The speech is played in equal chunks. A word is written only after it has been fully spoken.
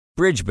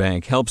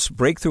Bridgebank helps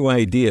breakthrough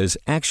ideas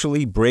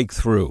actually break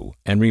through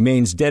and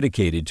remains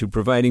dedicated to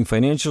providing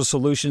financial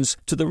solutions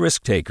to the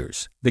risk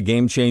takers, the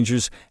game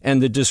changers, and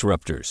the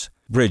disruptors.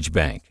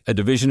 Bridgebank, a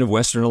division of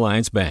Western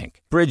Alliance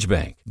Bank.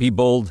 Bridgebank. Be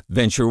bold,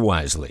 venture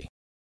wisely.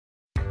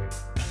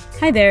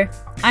 Hi there,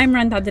 I'm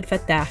Rand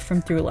Abdel-Fattah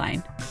from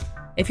Throughline.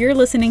 If you're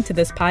listening to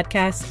this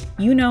podcast,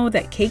 you know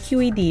that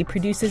KQED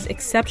produces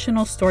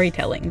exceptional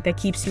storytelling that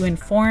keeps you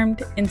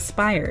informed,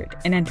 inspired,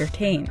 and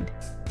entertained.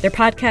 Their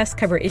podcasts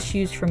cover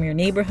issues from your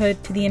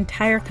neighborhood to the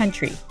entire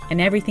country and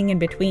everything in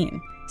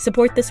between.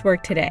 Support this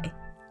work today.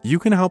 You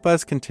can help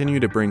us continue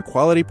to bring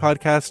quality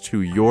podcasts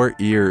to your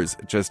ears.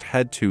 Just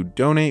head to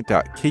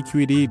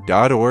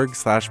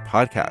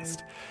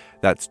donate.kqed.org/podcast.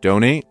 That's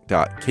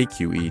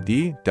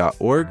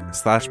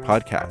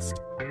donate.kqed.org/podcast.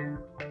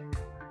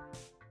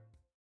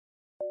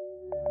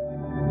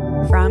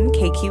 From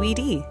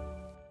KQED.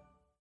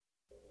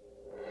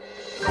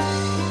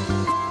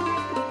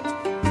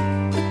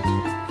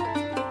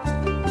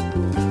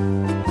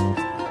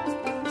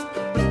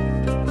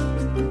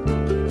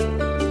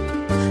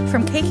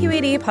 From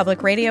KQED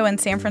Public Radio in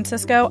San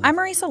Francisco, I'm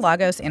Marisa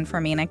Lagos in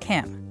for Mina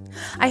Kim.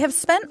 I have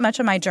spent much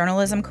of my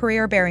journalism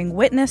career bearing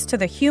witness to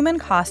the human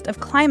cost of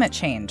climate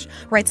change,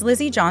 writes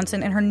Lizzie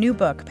Johnson in her new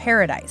book,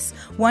 Paradise: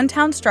 One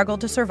Town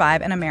Struggled to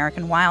Survive an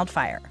American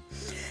Wildfire.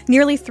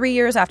 Nearly 3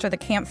 years after the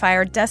Camp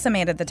Fire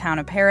decimated the town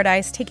of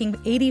Paradise, taking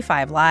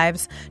 85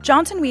 lives,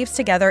 Johnson weaves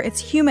together its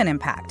human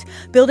impact,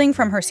 building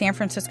from her San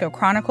Francisco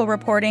Chronicle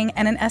reporting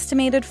and an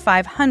estimated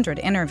 500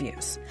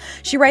 interviews.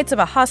 She writes of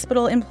a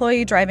hospital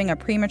employee driving a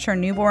premature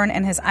newborn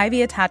and his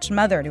IV-attached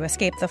mother to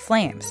escape the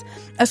flames,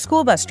 a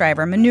school bus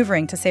driver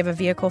maneuvering to save a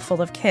vehicle full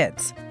of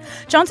kids.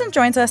 Johnson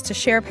joins us to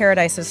share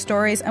Paradise's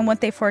stories and what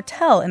they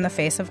foretell in the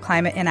face of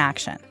climate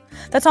inaction.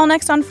 That's all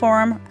next on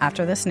Forum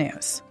after this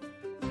news.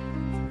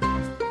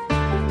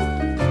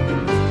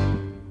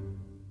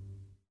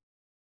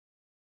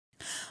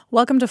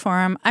 Welcome to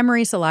Forum. I'm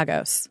Marisa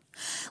Lagos.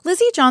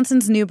 Lizzie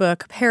Johnson's new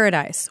book,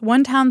 Paradise: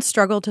 One Town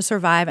Struggled to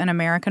Survive an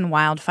American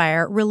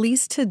Wildfire,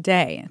 released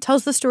today,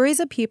 tells the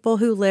stories of people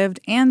who lived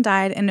and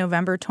died in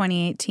November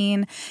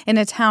 2018 in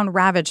a town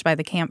ravaged by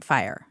the Camp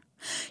Fire.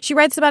 She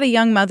writes about a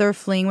young mother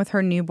fleeing with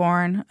her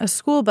newborn, a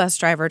school bus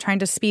driver trying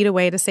to speed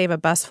away to save a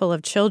bus full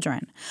of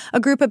children, a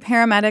group of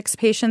paramedics,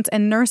 patients,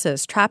 and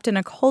nurses trapped in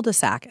a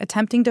cul-de-sac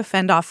attempting to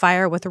fend off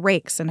fire with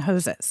rakes and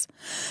hoses.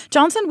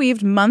 Johnson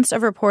weaved months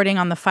of reporting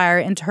on the fire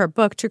into her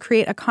book to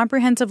create a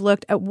comprehensive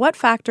look at what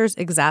factors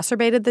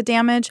exacerbated the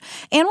damage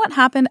and what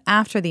happened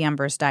after the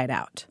embers died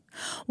out.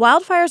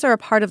 Wildfires are a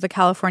part of the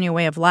California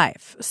way of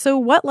life, so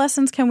what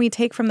lessons can we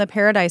take from the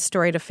Paradise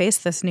story to face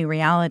this new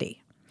reality?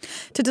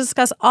 To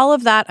discuss all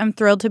of that, I'm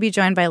thrilled to be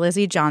joined by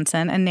Lizzie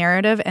Johnson, a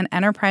narrative and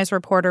enterprise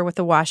reporter with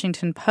The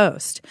Washington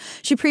Post.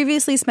 She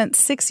previously spent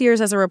 6 years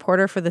as a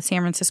reporter for the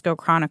San Francisco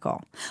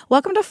Chronicle.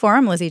 Welcome to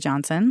Forum, Lizzie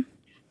Johnson.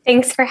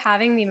 Thanks for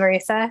having me,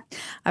 Marisa.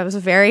 I was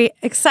very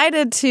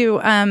excited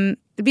to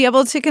be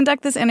able to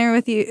conduct this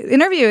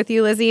interview with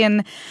you, Lizzie,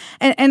 and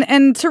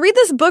to read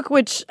this book,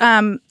 which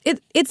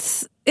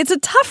it's a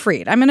tough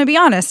read. I'm going to be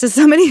honest, as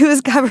somebody who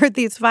has covered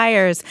these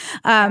fires.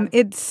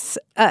 It's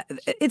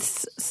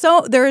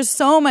so there is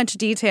so much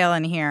detail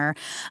in here,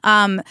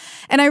 and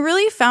I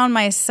really found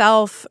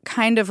myself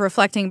kind of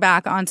reflecting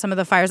back on some of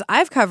the fires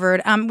I've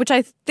covered, which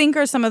I think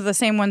are some of the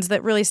same ones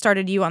that really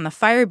started you on the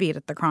fire beat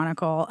at the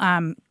Chronicle.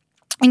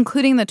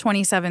 Including the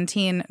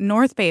 2017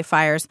 North Bay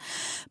fires.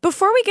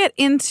 Before we get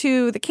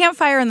into the Camp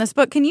Fire in this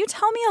book, can you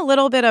tell me a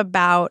little bit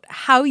about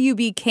how you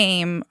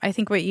became, I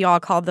think what you all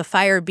called the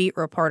fire beat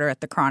reporter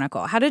at the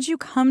Chronicle? How did you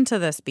come to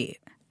this beat?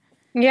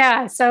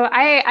 Yeah, so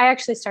I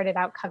actually started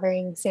out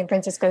covering San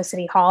Francisco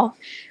City Hall,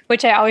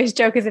 which I always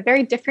joke is a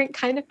very different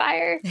kind of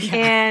fire. Yeah.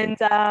 And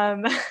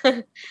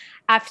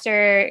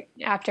after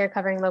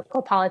covering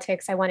local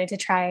politics, I wanted to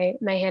try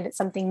my hand at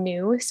something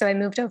new. So I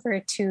moved over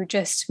to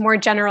just more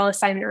general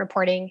assignment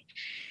reporting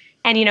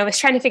and, was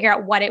trying to figure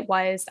out what it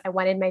was I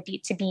wanted my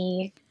beat to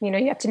be. You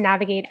have to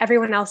navigate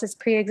everyone else's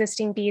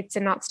pre-existing beats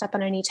and not step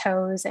on any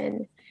toes.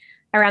 And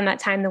around that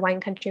time, the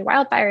Wine Country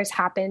wildfires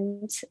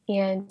happened.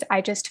 And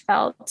I just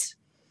felt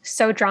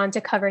so drawn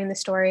to covering the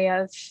story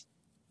of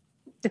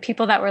the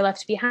people that were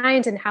left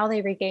behind and how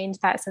they regained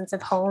that sense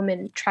of home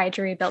and tried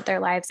to rebuild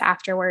their lives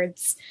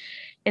afterwards.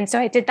 And so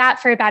I did that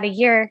for about a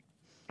year,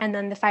 and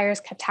then the fires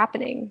kept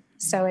happening.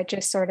 So it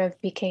just sort of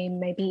became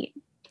my beat.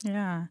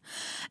 Yeah.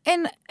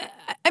 And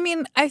I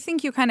mean, I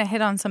think you kind of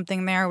hit on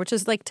something there, which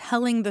is like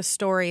telling the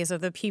stories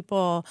of the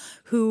people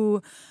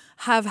who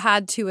have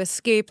had to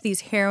escape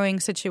these harrowing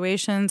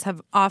situations,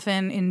 have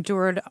often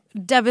endured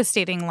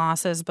devastating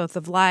losses, both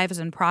of lives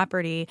and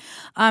property,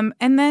 and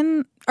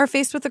then are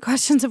faced with the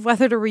questions of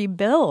whether to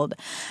rebuild.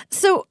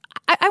 So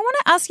I want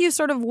to ask you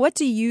sort of, what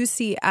do you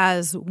see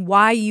as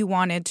why you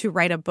wanted to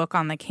write a book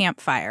on the Camp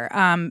Fire?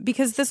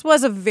 Because this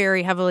was a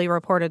very heavily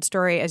reported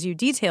story, as you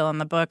detail in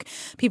the book.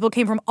 People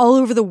came from all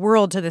over the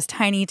world to this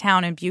tiny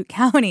town in Butte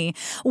County.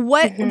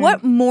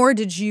 What more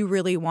did you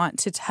really want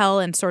to tell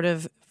and sort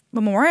of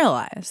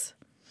memorialize?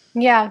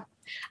 Yeah.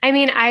 I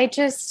mean,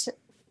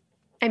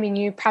 I mean,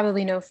 you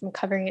probably know from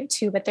covering it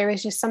too, but there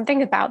was just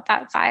something about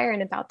that fire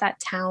and about that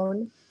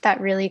town that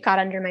really got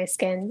under my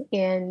skin.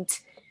 And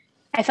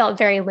I felt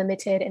very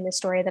limited in the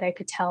story that I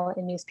could tell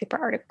in newspaper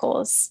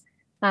articles.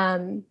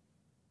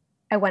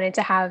 I wanted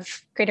to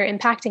have greater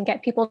impact and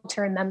get people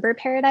to remember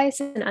Paradise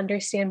and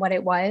understand what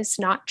it was,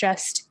 not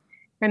just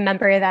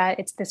remember that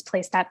it's this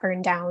place that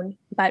burned down,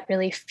 but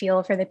really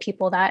feel for the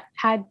people that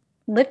had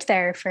lived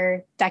there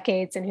for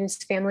decades and whose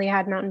family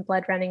had mountain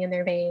blood running in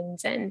their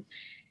veins and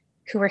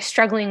who were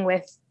struggling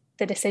with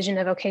the decision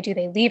of, okay, do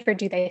they leave or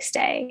do they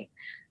stay?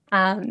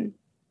 And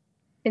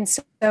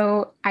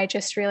so I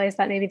just realized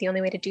that maybe the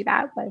only way to do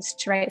that was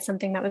to write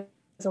something that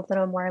was a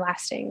little more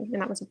lasting,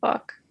 and that was a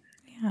book.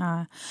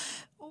 Yeah.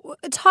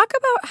 Talk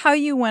about how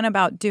you went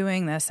about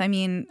doing this. I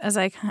mean, as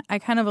I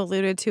kind of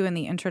alluded to in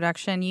the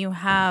introduction, you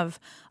have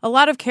a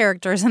lot of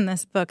characters in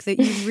this book that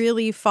you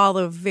really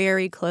follow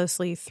very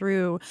closely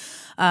through,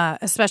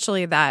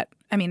 especially that,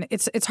 I mean,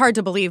 it's hard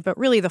to believe, but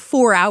really the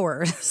 4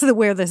 hours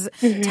where this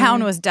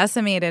town was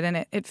decimated,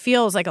 and it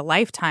feels like a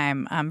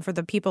lifetime for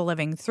the people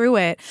living through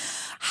it.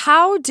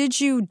 How did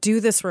you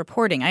do this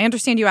reporting? I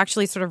understand you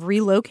actually sort of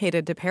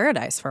relocated to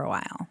Paradise for a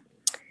while.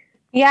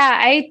 Yeah,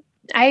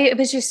 I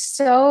was just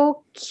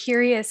so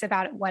curious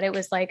about what it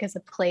was like as a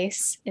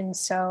place. And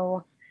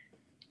so,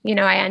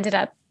 I ended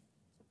up,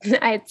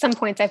 at some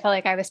points, I felt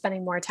like I was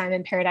spending more time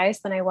in Paradise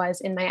than I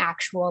was in my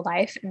actual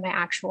life, in my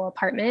actual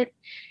apartment.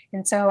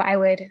 And so I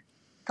would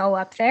go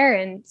up there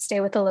and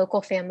stay with the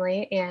local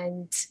family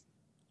and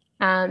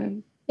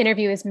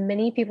interview as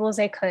many people as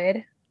I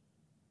could.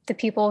 The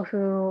people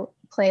who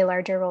play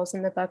larger roles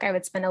in the book, I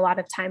would spend a lot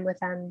of time with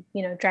them,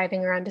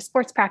 driving around to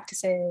sports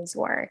practices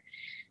or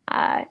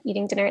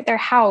eating dinner at their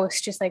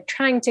house, just like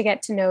trying to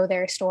get to know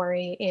their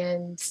story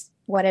and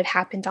what had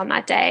happened on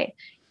that day.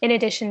 In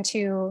addition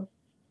to,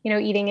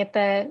 eating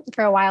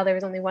for a while, there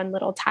was only one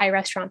little Thai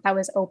restaurant that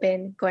was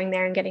open, going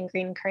there and getting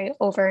green curry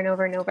over and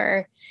over and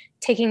over,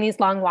 taking these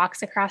long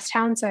walks across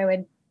town. So I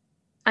would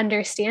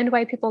understand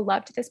why people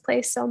loved this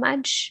place so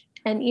much.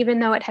 And even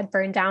though it had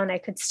burned down, I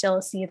could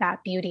still see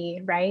that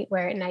beauty, right?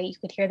 Where at night you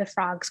could hear the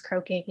frogs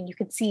croaking and you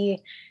could see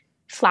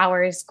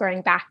flowers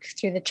growing back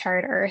through the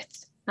charred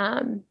earth.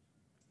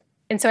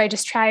 And so I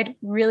just tried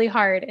really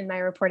hard in my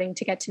reporting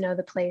to get to know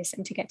the place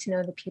and to get to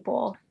know the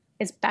people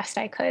as best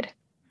I could.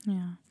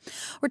 Yeah.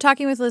 We're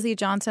talking with Lizzie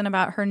Johnson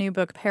about her new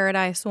book,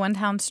 Paradise, One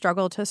Town's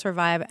Struggle to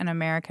Survive an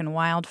American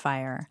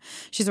Wildfire.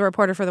 She's a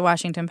reporter for The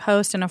Washington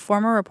Post and a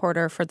former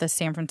reporter for the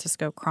San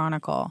Francisco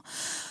Chronicle.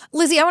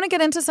 Lizzie, I want to get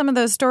into some of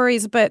those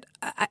stories, but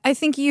I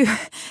think you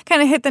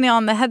kind of hit the nail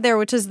on the head there,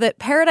 which is that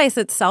Paradise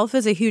itself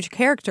is a huge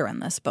character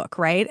in this book,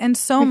 right? And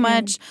so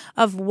much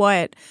of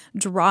what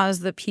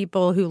draws the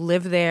people who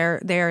live there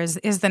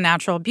is the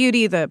natural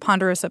beauty, the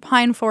ponderosa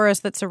pine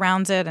forest that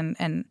surrounds it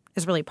and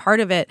is really part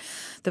of it.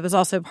 That was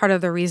also part of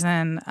the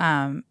reason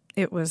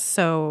it was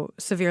so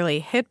severely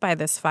hit by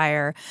this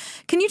fire.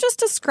 Can you just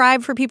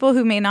describe for people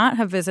who may not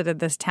have visited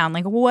this town,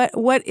 like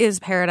what is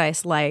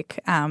Paradise like?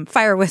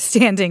 Fire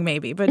withstanding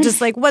maybe, but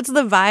just like what's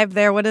the vibe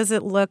there? What does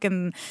it look?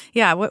 And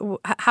yeah,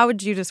 how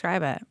would you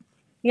describe it?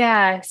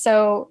 Yeah.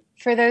 So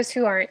for those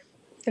who aren't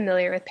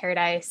familiar with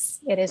Paradise,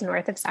 it is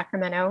north of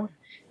Sacramento,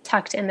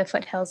 tucked in the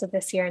foothills of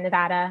the Sierra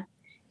Nevada.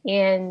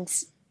 And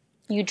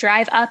you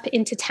drive up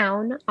into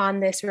town on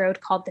this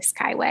road called the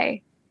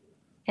Skyway.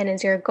 And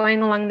as you're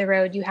going along the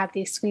road, you have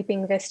these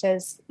sweeping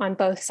vistas on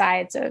both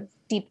sides of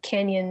deep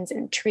canyons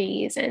and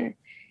trees. And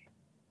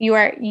you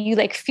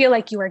like feel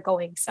like you are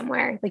going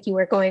somewhere, like you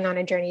were going on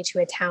a journey to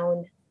a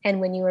town. And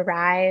when you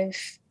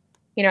arrive,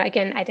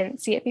 again, I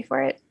didn't see it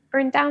before it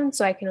burned down,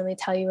 so I can only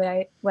tell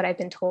you what I've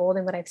been told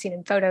and what I've seen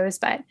in photos,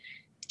 but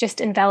just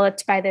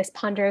enveloped by this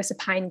ponderosa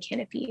pine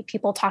canopy.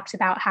 People talked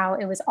about how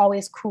it was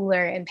always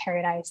cooler in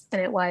Paradise than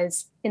it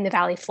was in the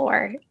valley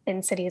floor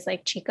in cities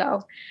like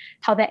Chico,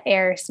 how the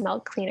air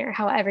smelled cleaner,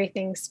 how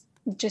everything's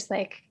just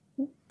like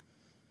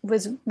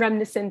was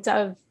reminiscent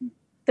of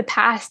the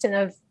past and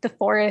of the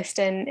forest.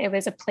 And it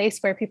was a place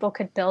where people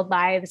could build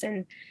lives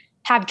and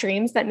have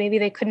dreams that maybe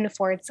they couldn't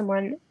afford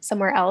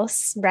somewhere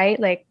else, right?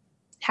 Like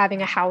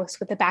having a house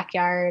with a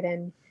backyard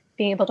and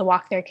being able to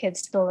walk their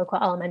kids to the local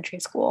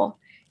elementary school.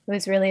 It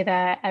was really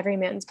the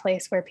everyman's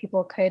place where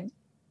people could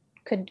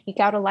eke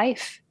out a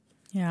life.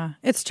 Yeah.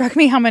 It struck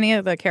me how many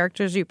of the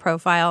characters you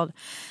profiled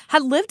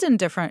had lived in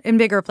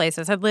bigger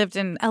places, had lived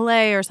in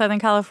LA or Southern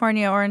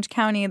California, Orange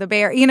County, the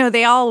Bay Area.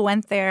 They all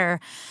went there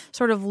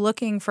sort of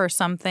looking for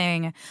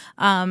something.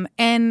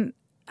 And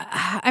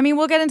I mean,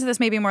 we'll get into this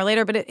maybe more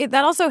later, but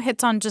that also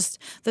hits on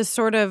just the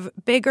sort of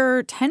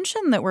bigger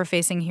tension that we're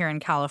facing here in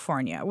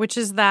California, which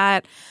is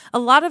that a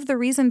lot of the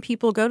reason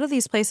people go to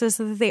these places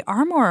is that they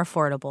are more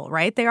affordable,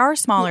 right? They are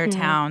smaller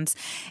towns.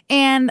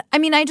 And I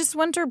mean, I just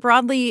wonder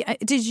broadly,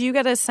 did you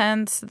get a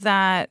sense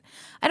that,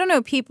 I don't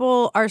know,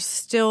 people are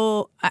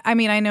still, I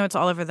mean, I know it's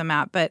all over the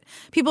map, but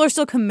people are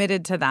still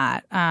committed to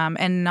that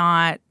and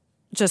not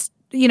just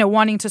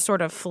wanting to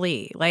sort of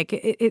flee?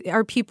 Like,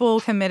 are people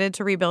committed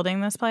to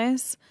rebuilding this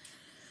place?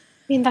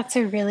 I mean, that's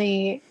a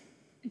really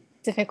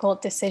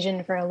difficult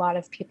decision for a lot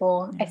of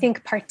people. I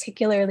think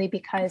particularly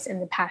because in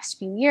the past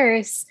few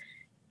years,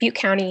 Butte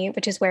County,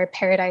 which is where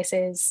Paradise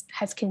is,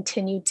 has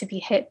continued to be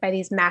hit by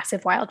these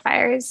massive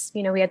wildfires.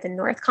 We had the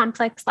North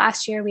Complex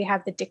last year. We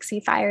have the Dixie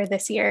Fire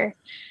this year.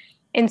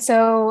 And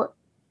so,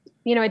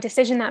 a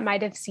decision that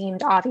might have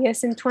seemed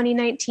obvious in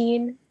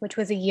 2019, which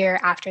was a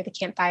year after the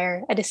Camp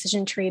Fire, a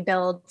decision to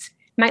rebuild,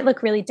 might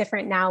look really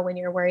different now when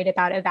you're worried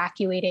about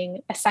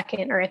evacuating a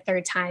second or a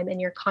third time and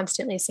you're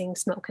constantly seeing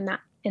smoke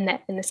in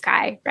the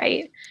sky,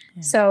 right?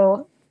 Yeah.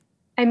 So,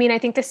 I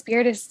think the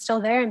spirit is still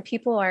there and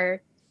people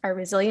are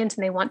resilient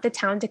and they want the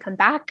town to come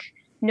back.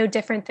 No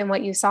different than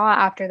what you saw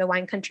after the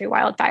Wine Country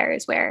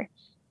wildfires, where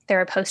there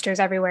are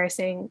posters everywhere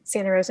saying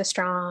Santa Rosa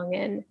strong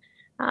and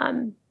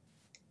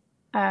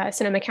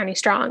Sonoma County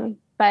strong.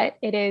 But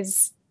it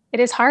is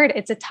hard.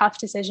 It's a tough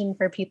decision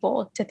for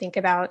people to think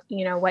about,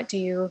 what do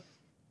you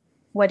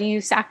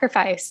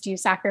sacrifice? Do you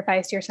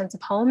sacrifice your sense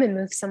of home and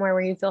move somewhere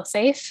where you feel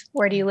safe?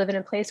 Or do you live in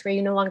a place where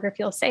you no longer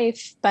feel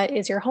safe, but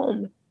is your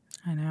home?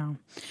 I know.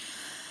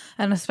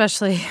 And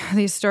especially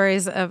these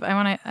stories of,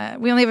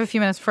 we only have a few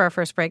minutes for our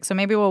first break, so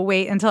maybe we'll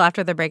wait until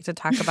after the break to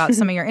talk about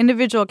some of your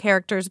individual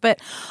characters.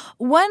 But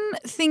one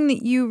thing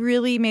that you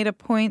really made a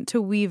point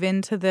to weave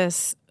into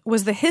this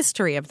was the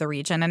history of the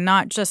region, and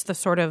not just the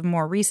sort of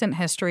more recent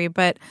history,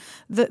 but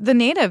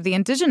the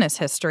indigenous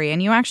history.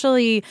 And you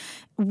actually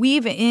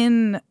weave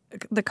in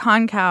the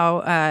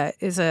Concow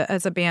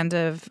as a band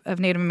of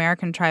Native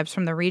American tribes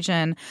from the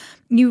region.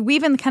 You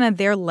weave in kind of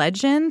their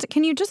legend.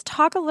 Can you just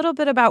talk a little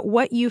bit about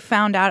what you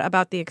found out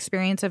about the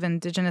experience of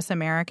Indigenous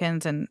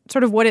Americans and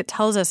sort of what it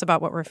tells us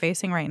about what we're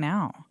facing right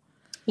now?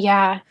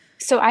 Yeah.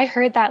 So I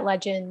heard that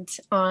legend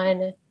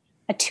on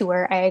a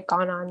tour I had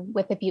gone on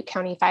with the Butte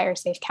County Fire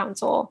Safe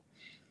Council.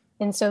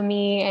 And so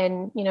me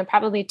and,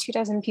 probably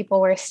 24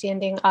 people were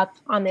standing up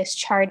on this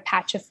charred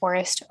patch of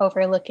forest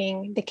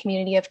overlooking the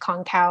community of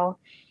Concow.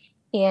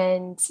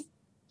 And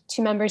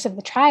 2 members of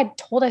the tribe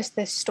told us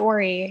this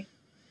story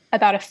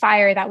about a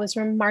fire that was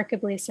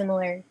remarkably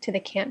similar to the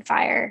Camp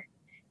Fire.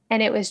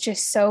 And it was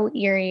just so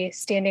eerie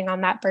standing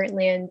on that burnt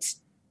land,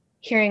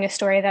 hearing a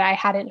story that I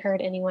hadn't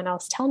heard anyone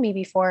else tell me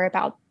before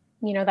about,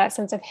 that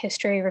sense of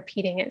history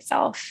repeating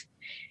itself.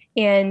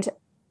 And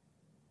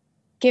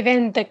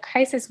given the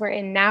crisis we're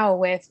in now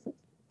with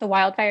the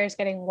wildfires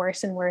getting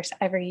worse and worse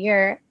every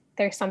year,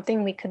 there's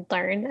something we could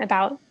learn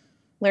about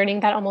learning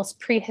that almost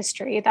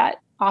prehistory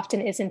that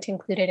often isn't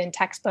included in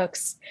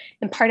textbooks.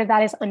 And part of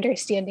that is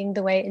understanding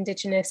the way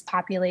Indigenous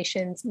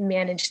populations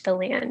managed the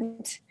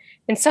land.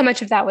 And so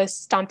much of that was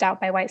stomped out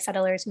by white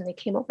settlers when they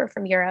came over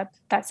from Europe,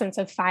 that sense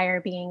of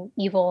fire being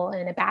evil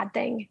and a bad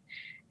thing.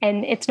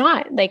 And it's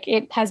not.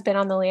 It has been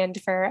on the land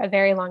for a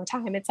very long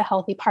time. It's a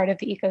healthy part of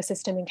the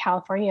ecosystem in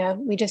California.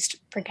 We just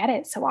forget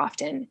it so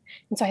often.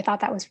 And so I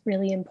thought that was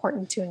really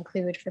important to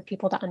include for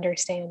people to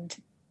understand.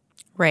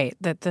 Right,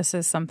 that this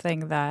is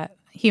something that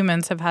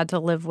humans have had to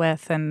live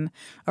with and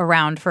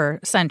around for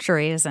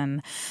centuries,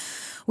 and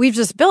we've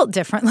just built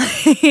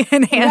differently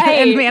and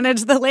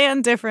managed the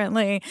land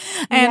differently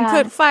and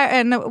put fire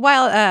and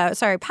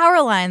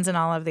power lines in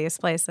all of these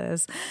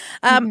places.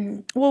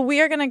 Well,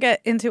 we are going to get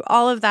into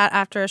all of that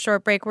after a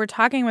short break. We're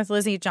talking with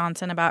Lizzie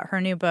Johnson about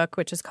her new book,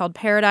 which is called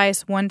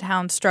Paradise: One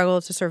Town's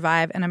Struggle to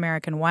Survive an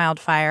American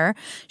Wildfire.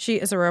 She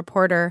is a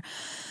reporter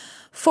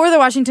for the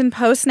Washington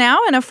Post now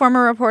and a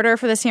former reporter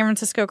for the San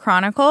Francisco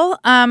Chronicle.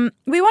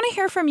 We want to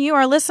hear from you,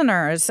 our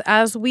listeners,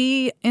 as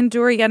we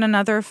endure yet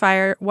another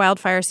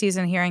wildfire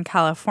season here in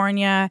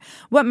California.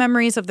 What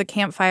memories of the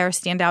Camp Fire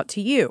stand out to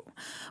you?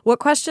 What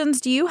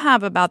questions do you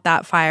have about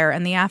that fire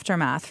and the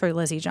aftermath for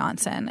Lizzie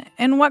Johnson?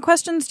 And what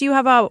questions do you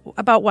have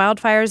about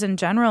wildfires in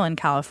general in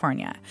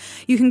California?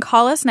 You can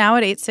call us now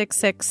at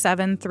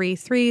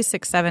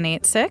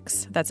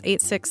 866-733-6786. That's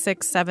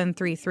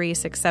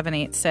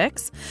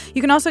 866-733-6786.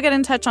 You can also get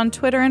in touch on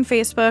Twitter and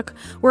Facebook.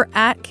 We're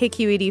at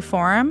KQED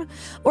Forum.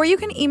 Or you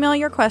can email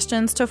your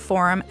questions to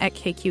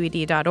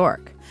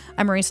forum@kqed.org.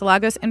 I'm Marisa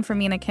Lagos in for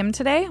Mina Kim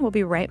today. We'll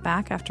be right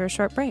back after a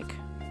short break.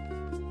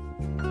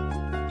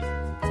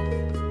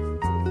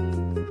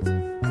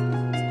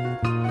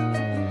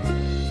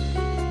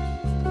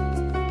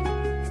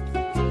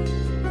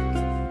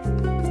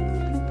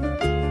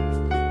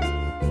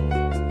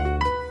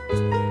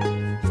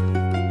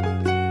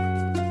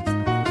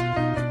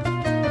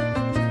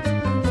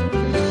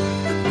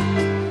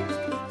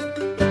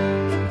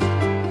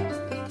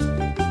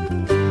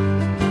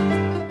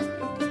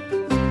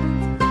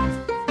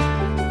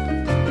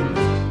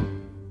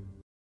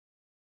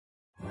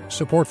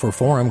 Support for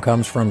Forum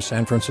comes from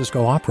San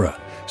Francisco Opera.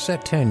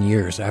 Set 10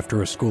 years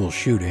after a school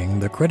shooting,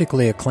 the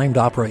critically acclaimed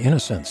opera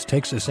Innocence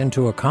takes us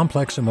into a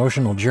complex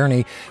emotional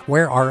journey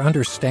where our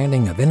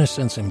understanding of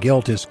innocence and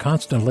guilt is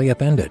constantly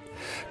upended.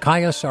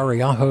 Kaya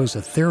Sariaho's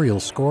ethereal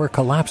score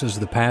collapses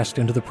the past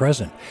into the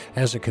present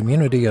as a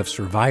community of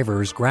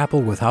survivors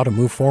grapple with how to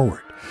move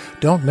forward.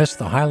 Don't miss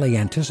the highly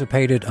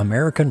anticipated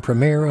American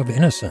premiere of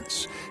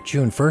Innocence,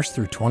 June 1st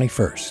through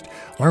 21st.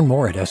 Learn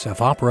more at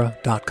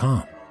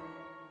sfopera.com.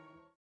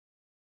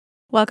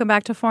 Welcome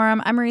back to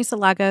Forum. I'm Marisa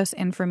Lagos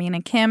in for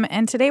Mina Kim,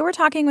 and today we're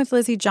talking with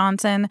Lizzie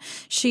Johnson.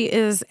 She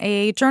is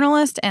a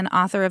journalist and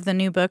author of the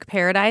new book,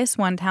 Paradise,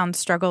 One Town's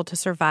Struggle to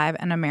Survive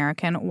an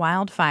American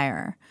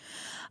Wildfire.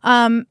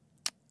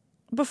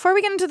 Before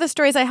we get into the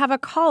stories, I have a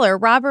caller.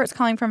 Robert's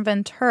calling from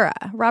Ventura.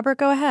 Robert,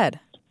 go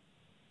ahead.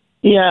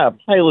 Yeah.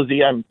 Hi,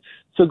 Lizzie. I'm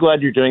so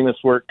glad you're doing this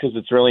work because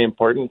it's really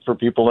important for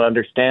people to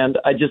understand.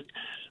 I just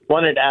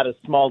wanted to add a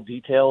small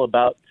detail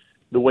about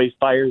the way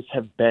fires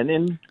have been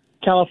in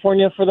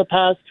California for the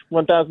past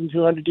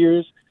 1,200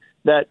 years,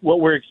 that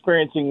what we're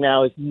experiencing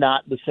now is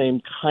not the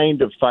same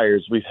kind of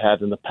fires we've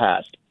had in the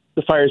past.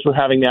 The fires we're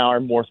having now are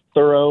more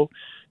thorough.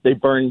 They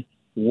burn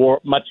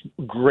much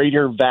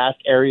greater, vast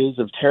areas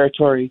of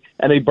territory,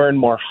 and they burn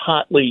more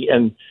hotly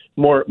and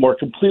more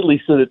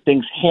completely so that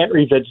things can't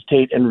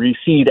revegetate and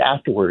reseed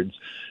afterwards.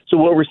 So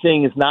what we're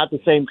seeing is not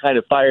the same kind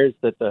of fires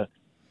that the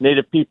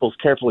native peoples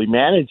carefully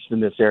managed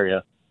in this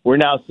area. We're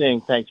now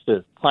seeing, thanks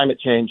to climate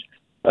change,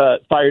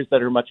 fires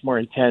that are much more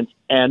intense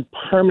and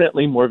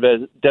permanently more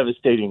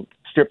devastating,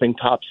 stripping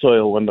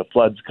topsoil when the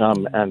floods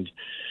come. And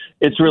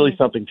it's really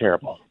something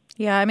terrible.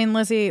 Yeah, I mean,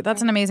 Lizzie,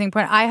 that's an amazing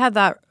point. I had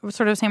that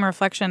sort of same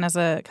reflection as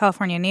a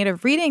California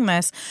native reading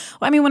this.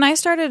 I mean, when I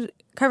started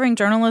covering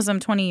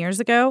journalism 20 years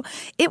ago,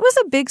 it was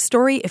a big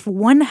story if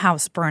one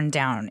house burned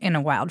down in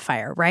a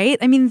wildfire, right?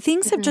 I mean,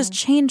 things have just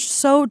changed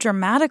so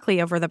dramatically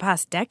over the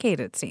past decade,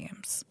 it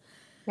seems.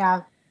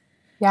 Yeah,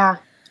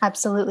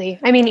 absolutely.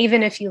 I mean,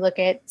 even if you look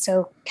at,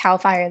 CAL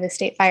FIRE, the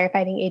state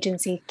firefighting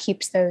agency,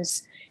 keeps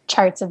those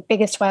charts of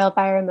biggest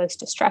wildfire, most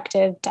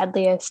destructive,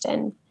 deadliest,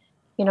 and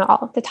all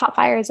of the top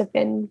fires have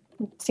been,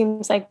 it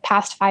seems like,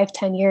 past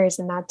 5-10 years,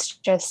 and that's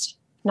just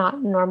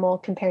not normal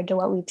compared to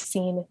what we've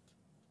seen.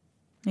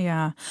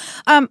 Yeah.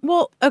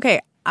 Well, okay.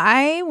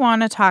 I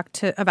want to talk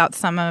about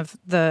some of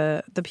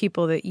the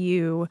people that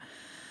you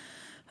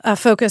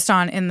focused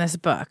on in this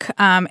book.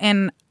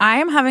 And I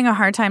am having a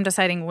hard time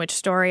deciding which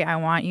story I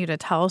want you to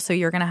tell, so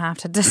you're going to have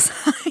to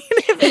decide.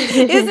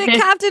 Is it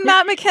Captain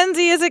Matt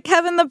McKenzie? Is it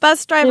Kevin, the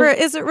bus driver?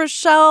 Is it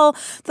Rochelle,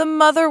 the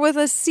mother with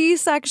a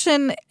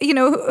C-section,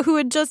 who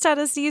had just had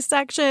a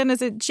C-section?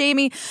 Is it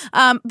Jamie?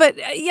 But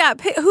yeah,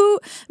 who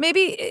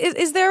maybe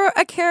is there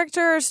a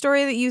character or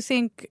story that you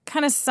think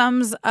kind of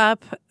sums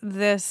up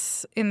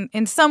this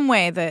in some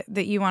way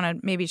that you want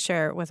to maybe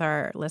share with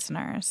our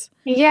listeners?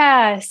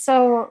 Yeah.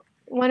 So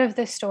one of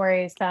the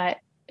stories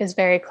that is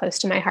very close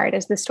to my heart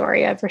is the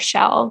story of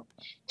Rochelle.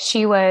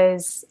 She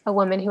was a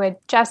woman who had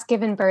just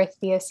given birth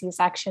via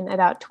C-section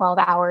about 12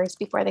 hours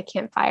before the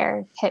Camp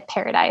Fire hit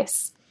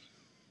Paradise.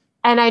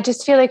 And I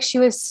just feel like she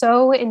was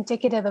so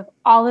indicative of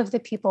all of the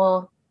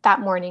people that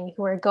morning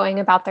who were going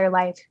about their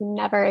life, who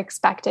never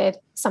expected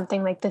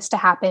something like this to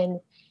happen,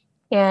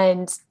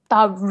 and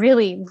the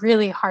really,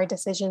 really hard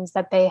decisions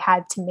that they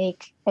had to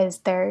make as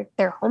their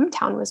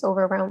hometown was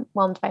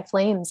overwhelmed by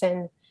flames.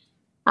 And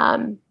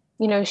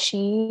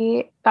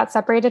she got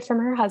separated from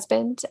her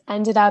husband,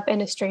 ended up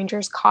in a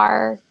stranger's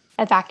car,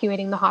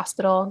 evacuating the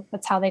hospital.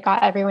 That's how they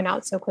got everyone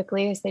out so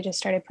quickly, as they just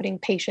started putting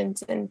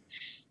patients in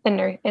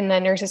the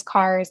nurses'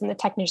 cars and the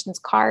technicians'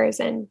 cars.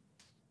 And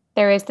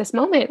there is this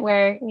moment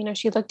where,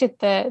 she looked at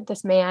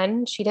this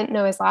man, she didn't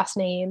know his last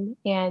name,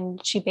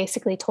 and she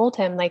basically told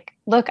him, like,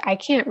 look, I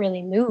can't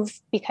really move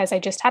because I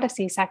just had a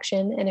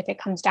C-section. And if it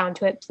comes down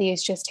to it,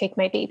 please just take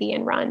my baby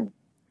and run.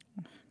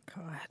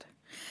 God.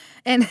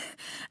 And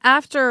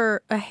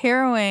after a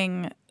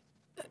harrowing,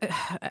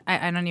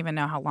 I don't even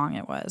know how long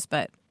it was,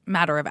 but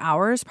matter of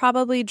hours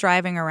probably,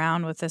 driving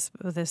around with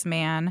this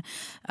man,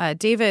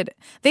 David,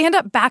 they end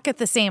up back at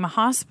the same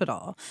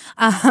hospital,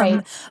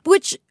 Right.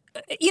 Which,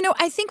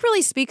 I think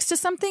really speaks to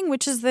something,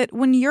 which is that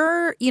when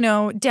you're,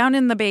 down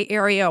in the Bay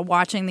Area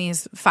watching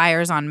these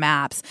fires on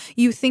maps,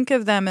 you think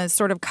of them as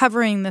sort of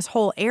covering this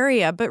whole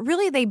area, but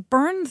really they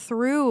burn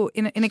through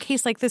in a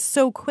case like this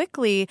so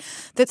quickly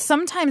that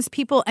sometimes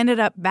people ended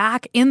up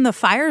back in the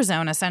fire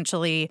zone,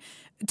 essentially,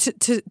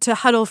 to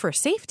huddle for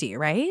safety,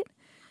 right?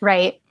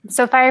 Right.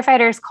 So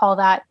firefighters call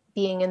that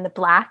being in the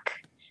black.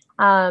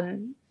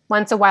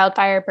 Once a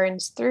wildfire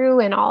burns through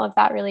and all of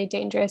that really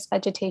dangerous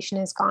vegetation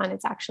is gone,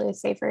 it's actually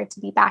safer to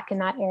be back in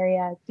that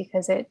area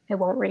because it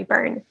won't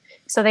reburn.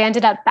 So they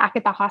ended up back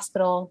at the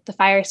hospital. The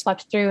fire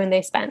swept through and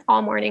they spent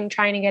all morning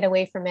trying to get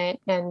away from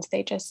it. And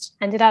they just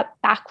ended up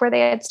back where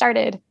they had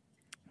started.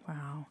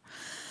 Wow.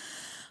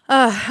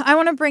 I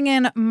want to bring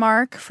in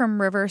Mark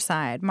from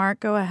Riverside.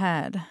 Mark, go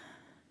ahead.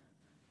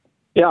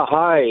 Yeah,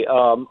 hi.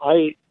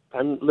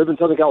 I live in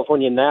Southern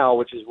California now,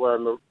 which is where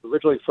I'm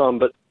originally from,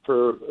 but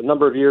for a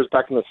number of years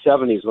back in the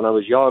 70s when I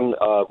was young,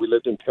 we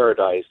lived in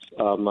Paradise.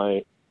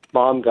 My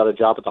mom got a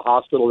job at the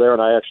hospital there,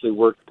 and I actually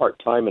worked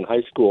part-time in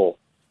high school.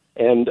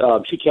 And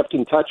she kept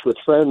in touch with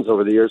friends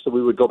over the years, so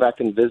we would go back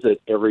and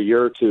visit every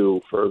year or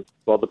two for,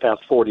 the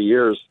past 40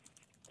 years.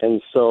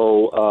 And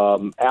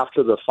so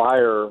after the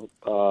fire,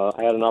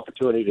 I had an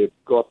opportunity to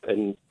go up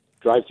and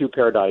drive through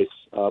Paradise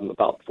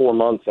about 4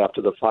 months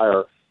after the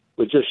fire.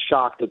 Was just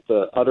shocked at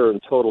the utter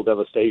and total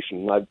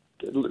devastation.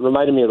 It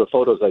reminded me of the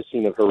photos I've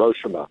seen of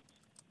Hiroshima.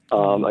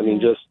 I mean,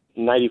 just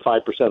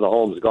 95% of the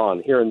homes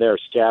gone. Here and there,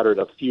 scattered,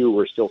 a few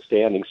were still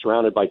standing,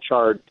 surrounded by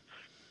charred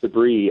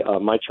debris.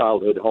 My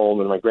childhood home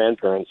and my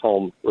grandparents'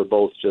 home were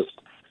both just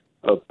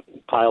a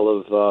pile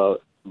of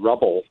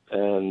rubble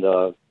and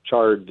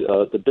charred.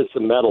 The bits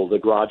of metal, the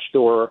garage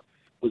door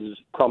was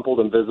crumpled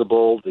and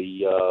visible.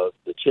 The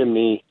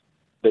chimney,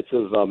 bits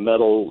of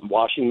metal,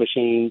 washing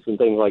machines and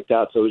things like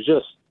that. So it was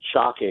just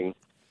shocking.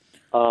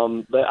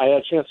 But I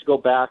had a chance to go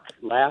back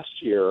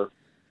last year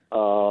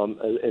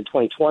in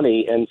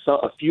 2020, and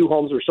a few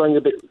homes were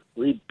starting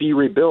to be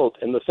rebuilt.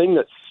 And the thing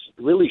that's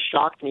really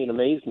shocked me and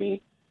amazed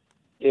me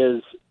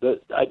is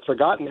that I'd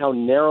forgotten how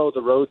narrow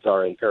the roads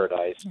are in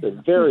Paradise.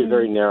 They're very,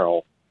 very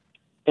narrow.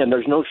 And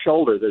there's no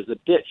shoulder. There's a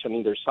ditch on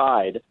either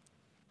side.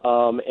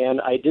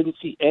 And I didn't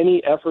see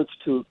any efforts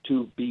to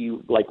be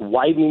like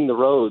widening the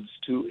roads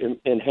to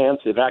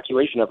enhance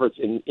evacuation efforts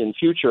in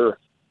future.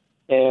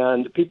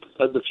 And people,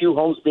 the few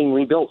homes being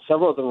rebuilt,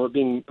 several of them were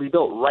being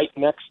rebuilt right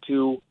next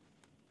to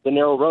the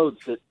narrow roads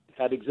that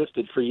had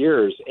existed for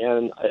years.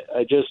 And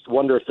I just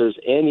wonder if there's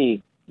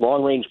any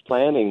long-range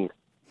planning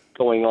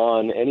going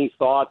on, any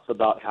thoughts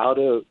about how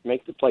to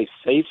make the place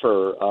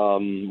safer,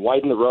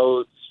 widen the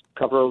roads,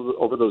 cover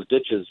over those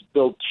ditches,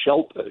 build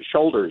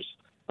shoulders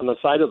on the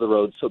side of the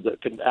road so that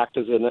it could act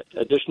as an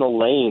additional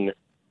lane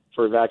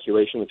for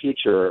evacuation in the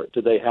future.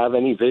 Do they have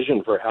any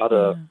vision for how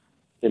to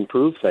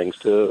improve things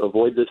to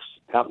avoid this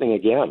happening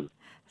again?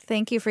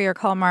 Thank you for your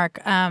call, Mark.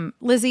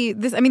 Lizzie,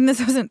 this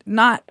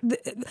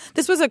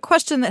was a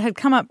question that had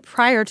come up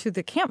prior to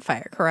the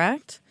campfire,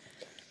 correct?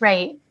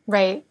 Right.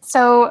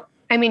 So,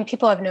 I mean,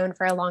 people have known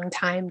for a long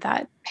time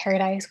that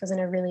Paradise was in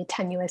a really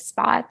tenuous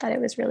spot, that it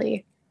was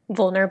really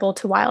vulnerable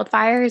to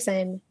wildfires.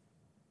 And,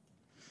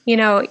 you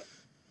know,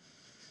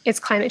 its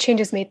climate change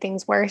has made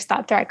things worse.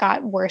 That threat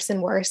got worse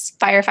and worse.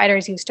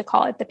 Firefighters used to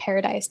call it the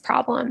Paradise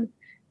problem.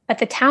 But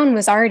the town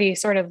was already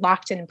sort of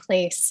locked in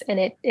place, and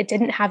it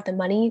didn't have the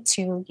money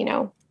to,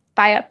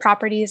 buy up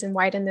properties and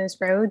widen those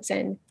roads.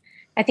 And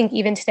I think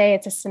even today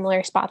it's a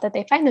similar spot that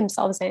they find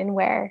themselves in,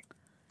 where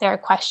there are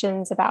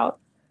questions about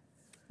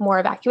more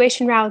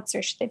evacuation routes,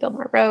 or should they build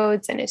more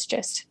roads? And it's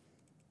just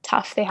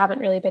tough. They haven't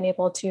really been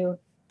able to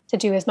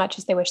do as much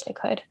as they wish they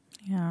could.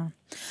 Yeah.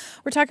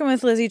 We're talking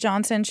with Lizzie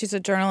Johnson. She's a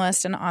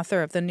journalist and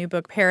author of the new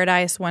book,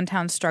 Paradise, One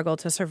Town's Struggle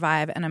to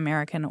Survive an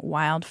American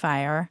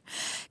Wildfire.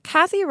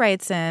 Kathy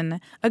writes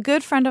in, a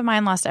good friend of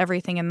mine lost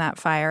everything in that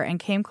fire and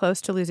came close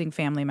to losing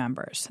family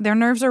members. Their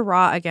nerves are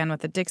raw again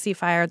with the Dixie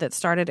Fire that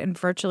started in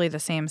virtually the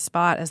same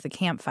spot as the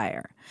Camp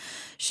Fire.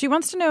 She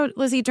wants to know,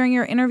 Lizzie, during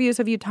your interviews,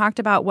 have you talked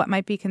about what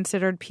might be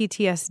considered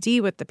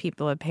PTSD with the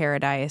people of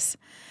Paradise?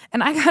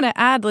 And I got to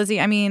add, Lizzie,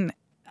 I mean,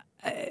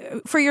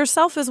 for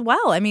yourself as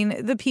well. I mean,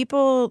 the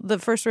people, the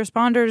first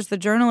responders, the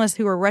journalists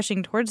who are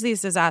rushing towards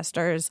these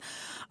disasters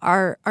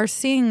are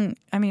seeing,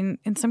 I mean,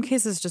 in some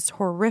cases, just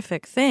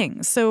horrific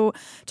things. So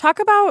talk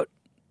about,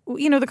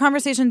 the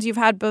conversations you've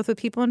had both with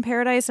people in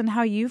Paradise and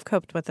how you've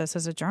coped with this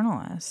as a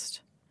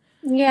journalist.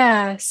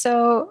 Yeah.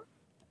 So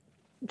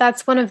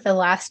that's one of the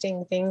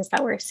lasting things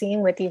that we're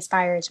seeing with these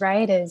fires,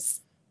 right?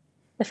 Is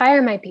the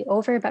fire might be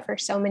over, but for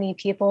so many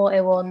people, it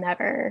will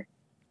never,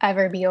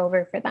 ever be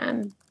over for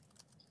them.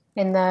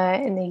 In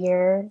the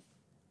year,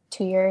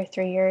 2 years,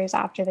 3 years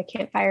after the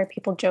campfire,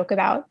 people joke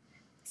about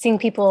seeing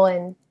people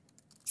and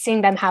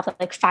seeing them have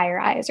like fire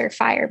eyes or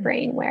fire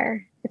brain,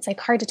 where it's like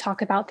hard to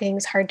talk about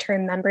things, hard to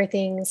remember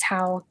things,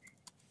 how,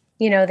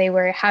 they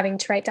were having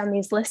to write down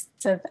these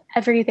lists of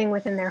everything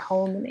within their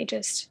home, and they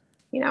just,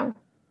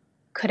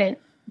 couldn't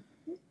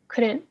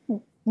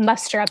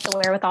muster up the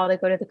wherewithal to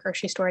go to the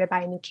grocery store to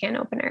buy a new can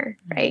opener,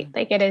 right?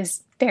 Like, it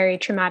is very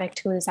traumatic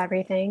to lose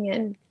everything.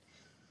 And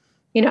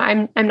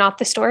I'm not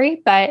the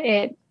story, but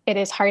it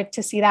is hard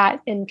to see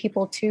that in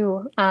people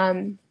too.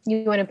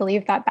 You want to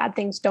believe that bad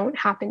things don't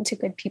happen to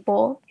good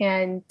people,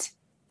 and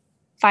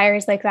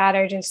fires like that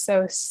are just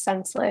so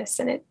senseless,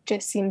 and it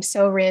just seems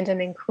so random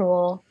and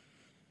cruel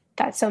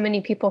that so many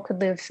people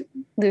could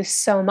lose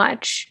so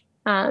much,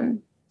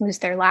 lose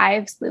their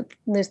lives,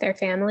 lose their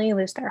family,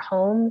 lose their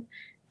home,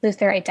 lose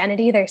their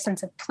identity, their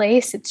sense of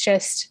place. It's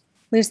just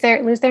lose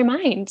their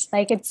mind.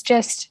 Like, it's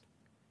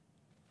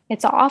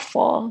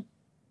awful.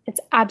 It's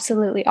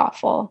absolutely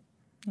awful.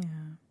 Yeah.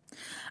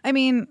 I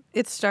mean,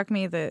 it struck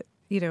me that,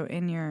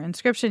 in your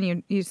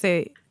inscription, you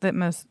say that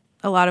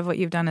a lot of what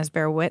you've done is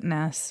bear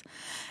witness.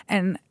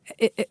 And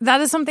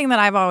that is something that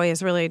I've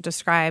always really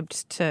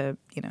described to,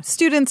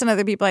 students and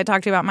other people I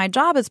talk to about my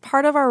job as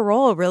part of our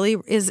role really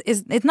is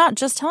it's not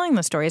just telling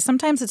the stories.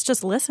 Sometimes it's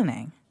just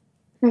listening.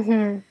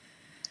 Mm-hmm.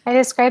 I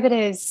describe it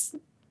as,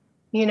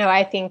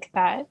 I think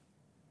that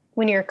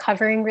when you're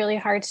covering really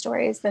hard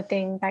stories, the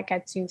thing that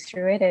gets you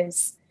through it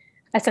is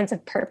a sense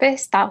of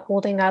purpose, that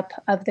holding up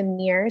of the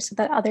mirror so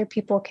that other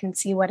people can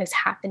see what is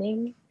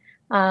happening.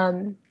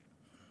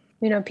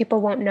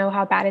 People won't know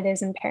how bad it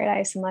is in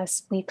Paradise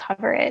unless we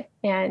cover it.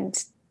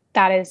 And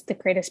that is the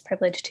greatest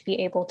privilege, to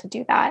be able to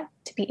do that,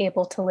 to be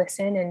able to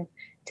listen and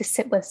to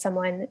sit with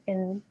someone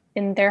in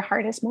their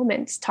hardest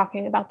moments,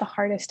 talking about the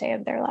hardest day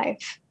of their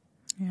life.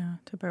 Yeah,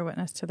 to bear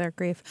witness to their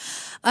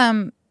grief.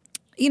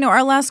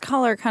 Our last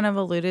caller kind of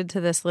alluded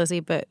to this,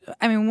 Lizzie, but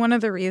I mean, one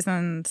of the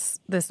reasons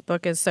this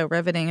book is so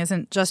riveting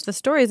isn't just the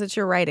stories that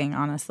you're writing,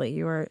 honestly.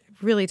 You are a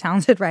really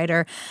talented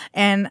writer.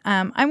 And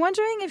I'm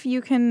wondering if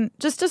you can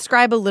just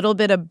describe a little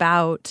bit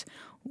about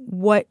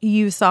what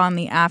you saw in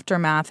the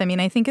aftermath. I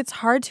mean, I think it's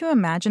hard to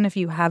imagine if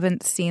you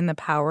haven't seen the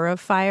power of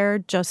fire,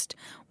 just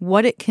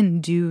what it can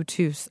do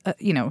to,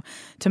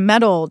 to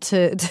metal,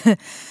 to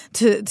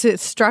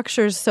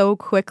structures so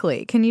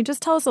quickly. Can you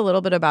just tell us a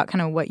little bit about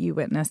kind of what you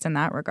witnessed in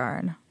that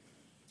regard?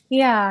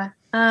 Yeah.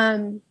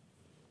 After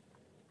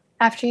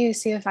you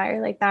see a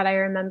fire like that, I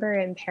remember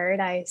in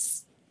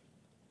Paradise,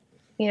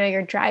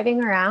 you're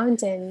driving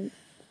around and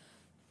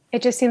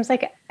it just seems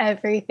like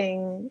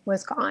everything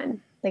was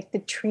gone. Like the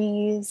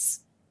trees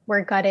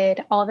were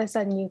gutted. All of a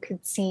sudden you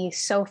could see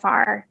so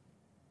far.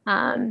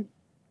 And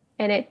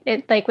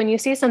it like when you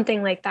see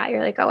something like that,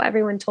 you're like, oh,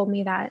 everyone told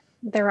me that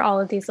there were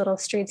all of these little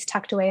streets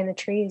tucked away in the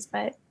trees.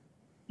 But,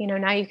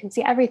 now you can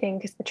see everything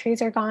because the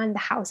trees are gone. The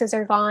houses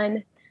are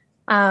gone.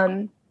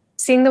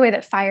 Seeing the way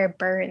that fire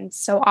burns,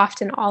 so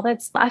often all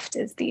that's left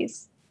is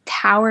these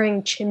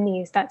towering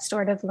chimneys that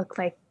sort of look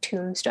like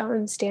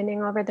tombstones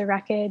standing over the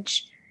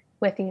wreckage,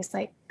 with these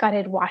like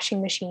gutted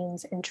washing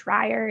machines and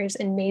dryers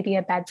and maybe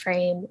a bed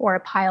frame or a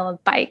pile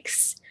of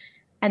bikes.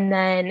 And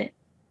then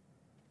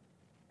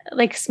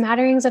like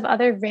smatterings of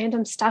other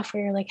random stuff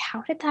where you're like,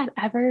 how did that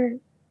ever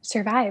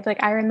survive?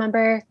 Like I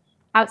remember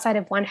outside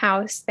of one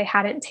house, they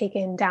hadn't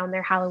taken down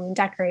their Halloween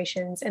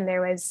decorations and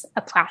there was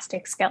a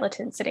plastic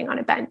skeleton sitting on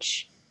a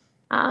bench.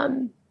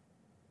 And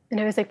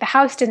I was like, the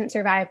house didn't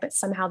survive, but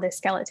somehow this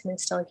skeleton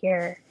is still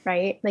here,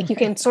 right? Like you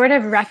can sort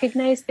of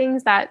recognize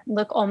things that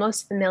look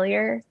almost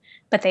familiar,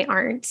 but they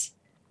aren't.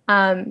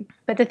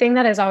 But the thing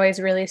that has always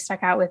really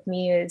stuck out with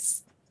me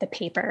is the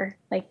paper.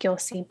 Like you'll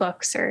see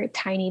books or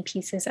tiny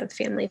pieces of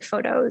family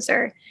photos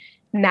or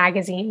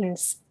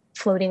magazines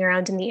floating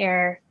around in the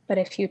air. But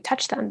if you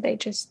touch them, they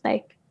just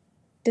like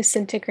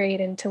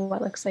disintegrate into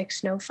what looks like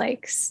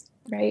snowflakes,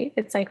 right?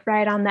 It's like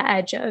right on the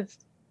edge of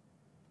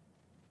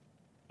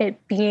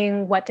it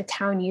being what the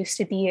town used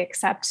to be,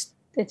 except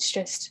it's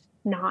just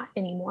not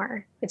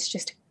anymore. It's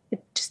just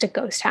a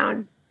ghost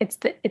town.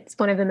 It's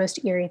one of the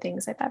most eerie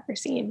things I've ever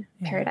seen,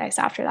 Paradise,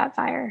 after that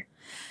fire.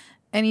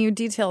 And you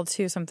detailed,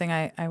 too, something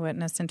I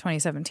witnessed in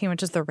 2017,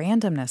 which is the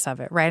randomness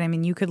of it, right? I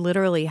mean, you could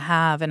literally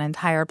have an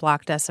entire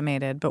block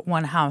decimated, but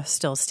one house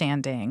still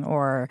standing,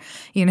 or,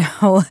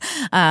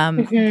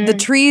 the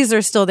trees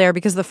are still there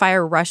because the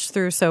fire rushed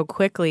through so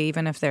quickly,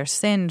 even if they're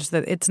singed,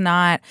 that it's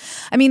not.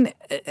 I mean,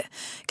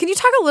 can you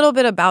talk a little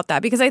bit about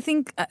that? Because I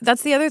think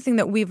that's the other thing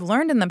that we've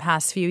learned in the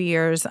past few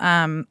years.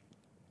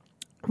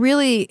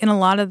 Really, in a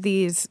lot of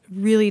these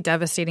really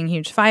devastating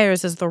huge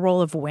fires is the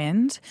role of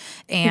wind.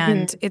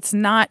 And it's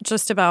not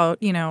just about,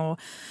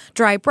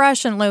 dry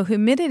brush and low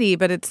humidity,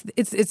 but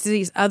it's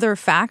these other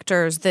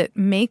factors that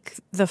make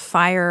the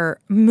fire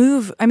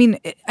move. I mean,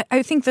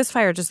 I think this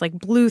fire just like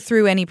blew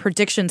through any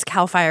predictions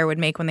CAL FIRE would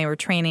make when they were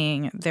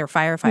training their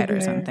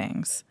firefighters and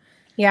things.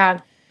 Yeah.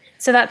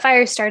 So that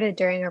fire started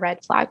during a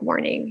red flag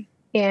warning.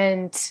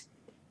 And,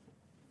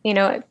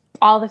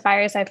 all the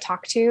fires I've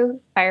talked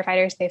to,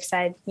 firefighters, they've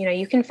said,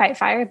 you can fight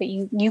fire, but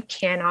you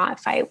cannot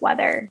fight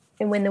weather.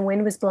 And when the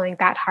wind was blowing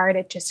that hard,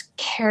 it just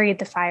carried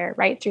the fire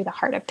right through the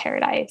heart of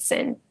Paradise.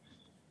 And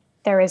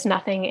there was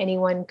nothing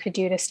anyone could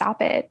do to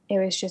stop it. It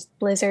was just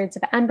blizzards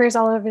of embers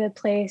all over the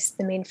place,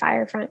 the main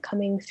fire front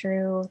coming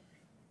through.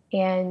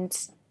 And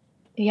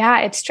yeah,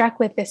 it struck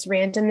with this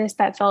randomness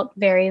that felt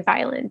very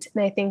violent.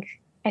 And I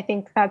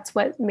think that's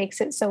what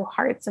makes it so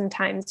hard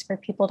sometimes for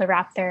people to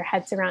wrap their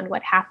heads around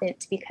what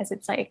happened, because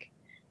it's like,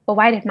 well,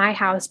 why did my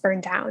house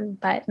burn down,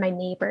 but my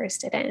neighbors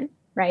didn't,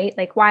 right?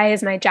 Like, why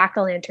is my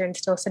jack-o'-lantern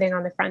still sitting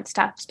on the front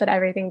steps, but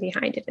everything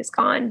behind it is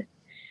gone?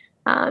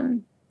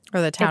 Or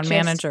the town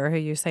manager who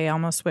you say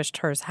almost wished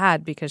hers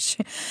had, because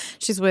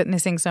she's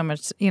witnessing so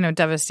much,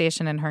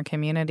 devastation in her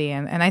community.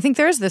 And I think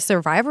there's this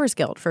survivor's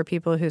guilt for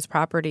people whose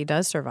property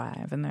does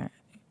survive. And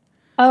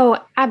oh,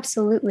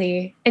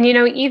 absolutely. And,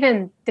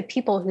 even the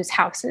people whose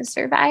houses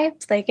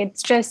survived, like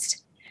it's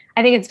just,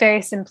 I think it's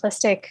very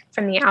simplistic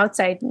from the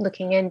outside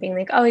looking in, being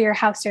like, oh, your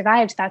house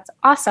survived. That's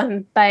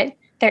awesome. But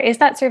there is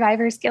that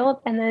survivor's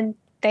guilt. And then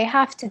they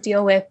have to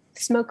deal with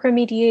smoke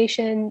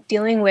remediation,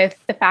 dealing with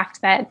the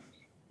fact that,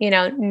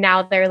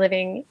 now they're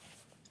living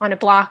on a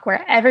block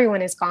where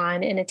everyone is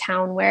gone, in a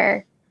town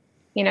where,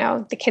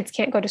 the kids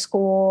can't go to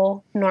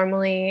school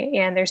normally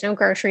and there's no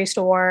grocery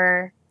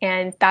store.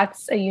 And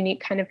that's a unique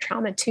kind of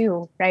trauma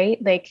too,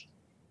 right? Like,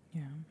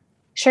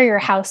 sure, your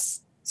house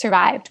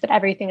survived, but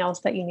everything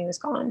else that you knew is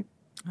gone.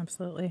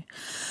 Absolutely.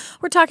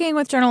 We're talking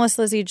with journalist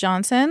Lizzie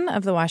Johnson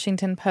of The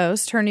Washington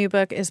Post. Her new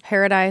book is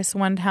Paradise: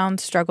 One Town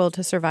Struggled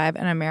to Survive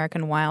an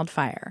American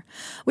Wildfire.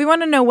 We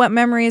want to know what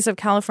memories of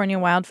California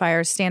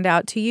wildfires stand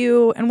out to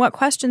you and what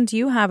questions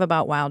you have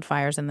about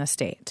wildfires in the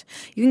state.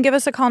 You can give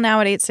us a call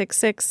now at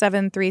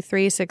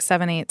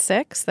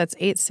 866-733-6786. That's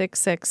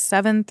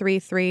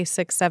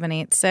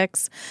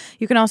 866-733-6786.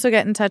 You can also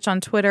get in touch on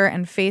Twitter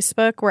and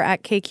Facebook. We're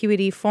at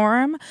KQED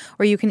Forum,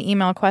 or you can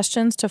email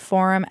questions to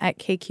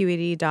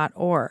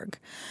forum@kqed.org.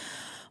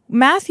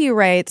 Matthew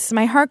writes,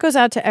 "My heart goes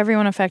out to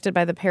everyone affected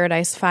by the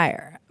Paradise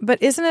Fire. But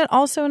isn't it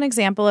also an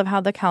example of how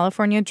the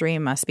California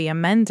dream must be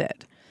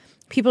amended?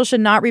 People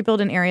should not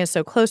rebuild in areas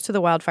so close to the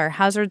wildfire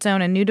hazard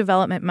zone, and new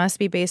development must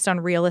be based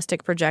on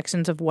realistic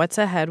projections of what's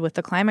ahead with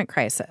the climate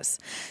crisis.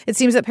 It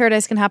seems that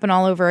Paradise can happen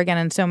all over again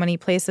in so many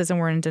places, and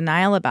we're in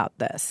denial about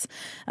this."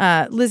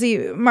 Lizzie,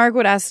 Mark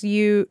would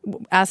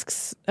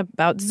asks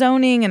about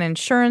zoning and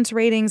insurance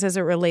ratings as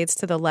it relates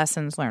to the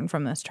lessons learned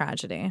from this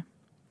tragedy.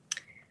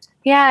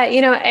 Yeah,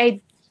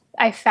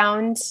 I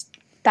found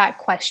that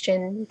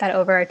question, that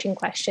overarching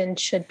question,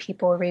 should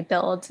people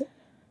rebuild,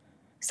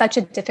 such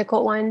a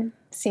difficult one,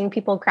 seeing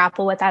people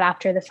grapple with that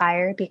after the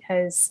fire,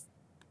 because,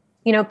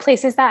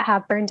 places that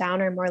have burned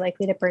down are more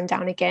likely to burn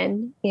down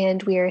again.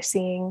 And we are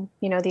seeing,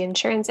 the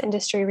insurance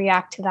industry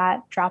react to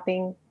that,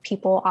 dropping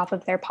people off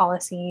of their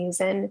policies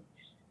and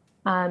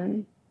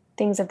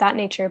things of that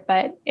nature.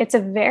 But it's a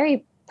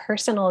very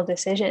personal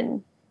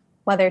decision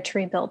whether to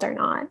rebuild or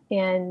not.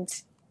 And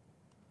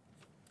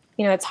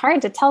it's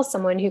hard to tell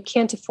someone who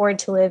can't afford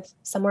to live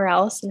somewhere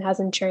else and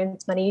has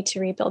insurance money to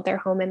rebuild their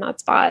home in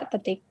that spot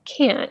that they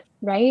can't,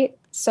 right?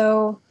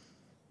 So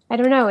I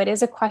don't know. It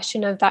is a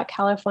question of that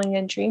California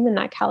dream and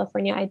that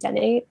California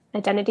identity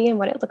and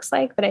what it looks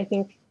like. But I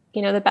think,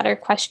 the better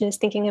question is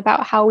thinking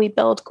about how we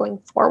build going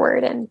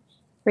forward and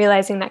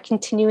realizing that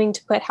continuing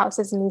to put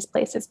houses in these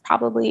places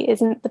probably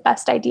isn't the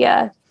best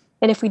idea.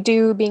 And if we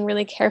do, being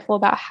really careful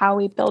about how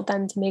we build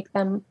them to make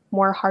them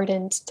more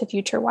hardened to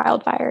future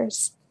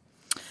wildfires.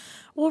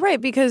 Well,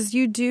 right, because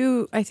you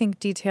do, I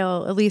think,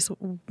 detail at least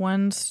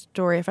one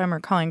story, if I'm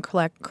recalling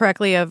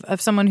correctly,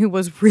 of someone who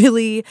was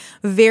really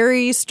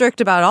very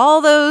strict about all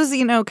those,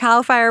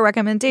 CAL FIRE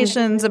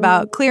recommendations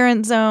about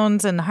clearance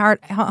zones and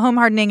home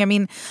hardening. I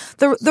mean,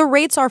 the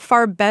rates are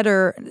far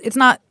better. It's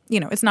not,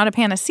 it's not a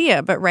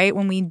panacea, but right,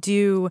 when we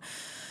do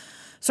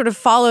sort of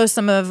follow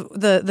some of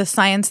the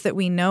science that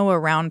we know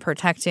around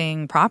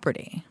protecting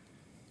property.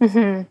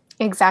 Mm-hmm.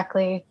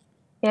 Exactly.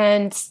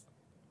 And,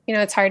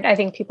 it's hard. I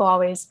think people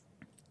always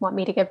want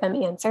me to give them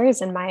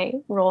answers, and my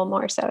role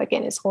more so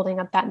again is holding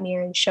up that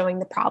mirror and showing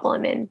the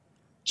problem and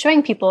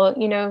showing people,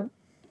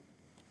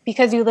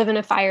 because you live in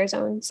a fire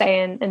zone,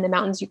 say in the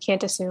mountains, you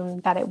can't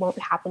assume that it won't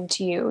happen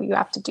to you. You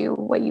have to do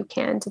what you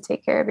can to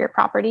take care of your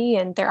property,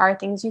 and there are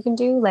things you can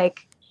do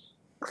like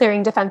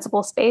clearing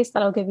defensible space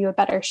that'll give you a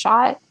better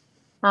shot.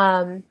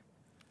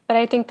 But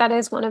I think that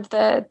is one of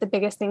the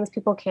biggest things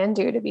people can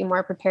do to be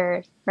more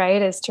prepared,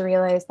 right? Is to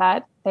realize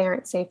that they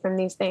aren't safe from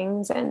these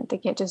things, and they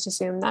can't just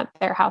assume that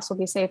their house will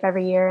be safe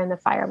every year and the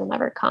fire will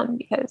never come,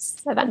 because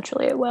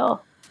eventually it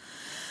will.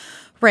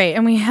 Right.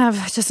 And we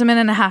have just a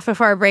minute and a half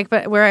before our break,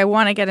 but where I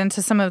want to get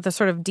into some of the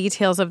sort of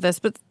details of this.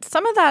 But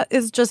some of that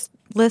is just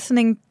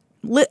listening.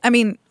 I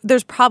mean,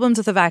 there's problems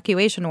with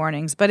evacuation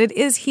warnings, but it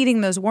is heeding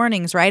those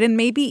warnings, right? And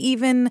maybe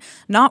even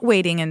not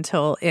waiting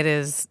until it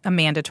is a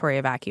mandatory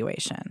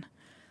evacuation.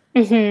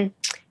 Mm-hmm.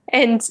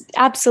 And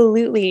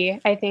absolutely,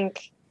 I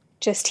think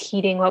just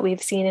heeding what we've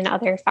seen in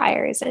other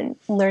fires and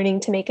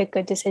learning to make a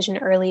good decision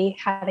early,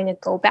 having a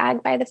go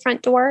bag by the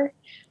front door.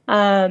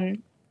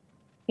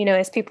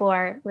 As people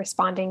are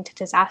responding to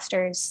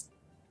disasters,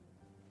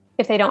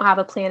 if they don't have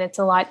a plan, it's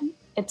a lot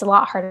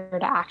harder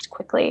to act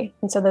quickly.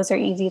 And so those are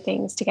easy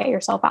things to get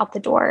yourself out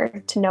the door,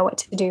 to know what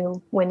to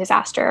do when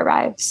disaster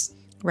arrives.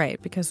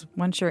 Right, because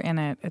once you're in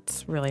it,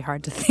 it's really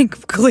hard to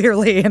think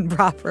clearly and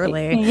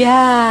properly.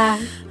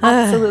 Yeah,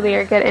 absolutely,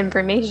 or get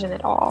information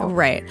at all.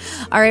 Right.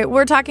 All right,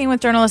 we're talking with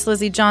journalist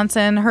Lizzie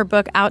Johnson. Her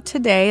book out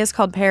today is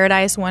called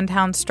Paradise: One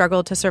Town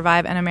Struggled to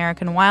Survive an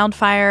American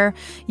Wildfire.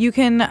 You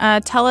can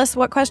tell us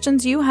what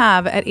questions you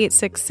have at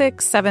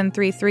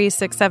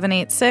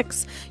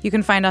 866-733-6786. You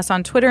can find us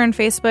on Twitter and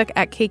Facebook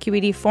at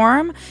KQED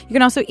Forum. You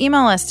can also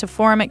email us to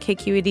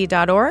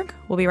forum@kqed.org.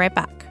 We'll be right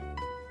back.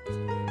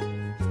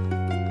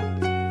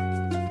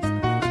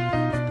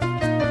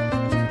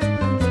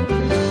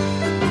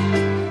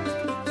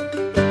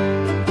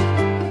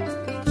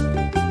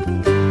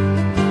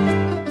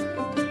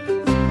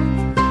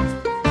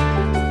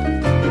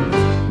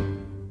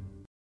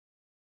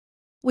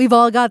 We've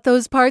all got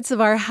those parts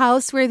of our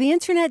house where the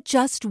internet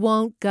just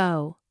won't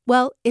go.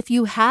 Well, if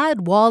you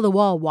had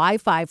wall-to-wall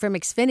Wi-Fi from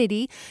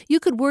Xfinity, you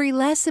could worry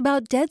less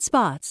about dead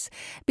spots.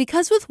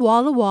 Because with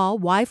wall-to-wall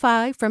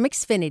Wi-Fi from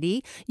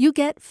Xfinity, you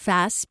get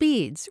fast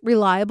speeds,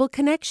 reliable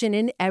connection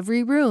in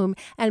every room,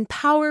 and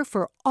power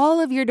for all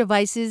of your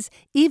devices,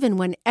 even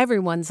when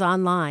everyone's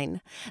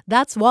online.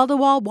 That's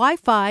wall-to-wall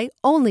Wi-Fi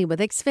only with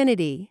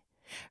Xfinity.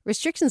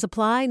 Restrictions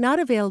apply, not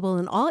available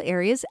in all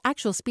areas.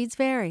 Actual speeds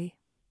vary.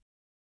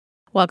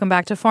 Welcome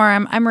back to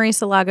Forum. I'm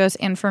Marisa Lagos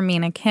in for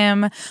Mina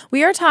Kim.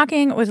 We are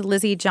talking with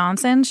Lizzie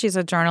Johnson. She's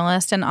a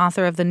journalist and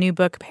author of the new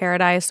book,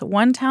 Paradise,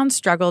 One Town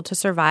Struggled to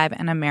Survive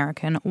an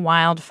American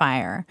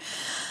Wildfire.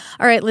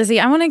 All right, Lizzie,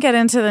 I want to get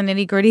into the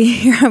nitty-gritty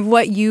here of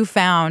what you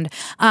found.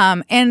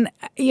 And,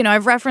 you know,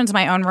 I've referenced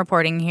my own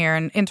reporting here.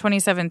 In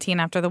 2017,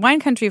 after the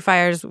Wine Country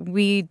fires,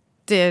 we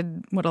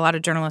did what a lot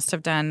of journalists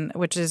have done,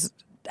 which is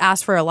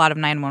ask for a lot of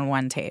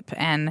 911 tape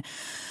and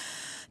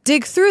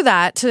dig through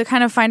that to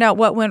kind of find out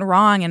what went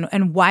wrong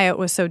and why it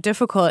was so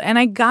difficult. And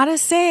I gotta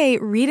say,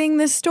 reading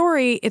this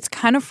story, it's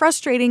kind of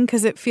frustrating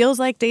because it feels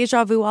like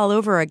deja vu all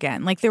over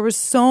again. Like there was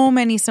so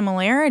many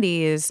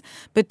similarities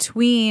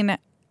between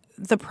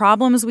the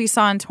problems we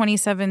saw in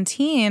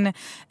 2017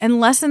 and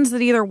lessons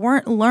that either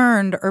weren't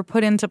learned or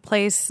put into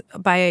place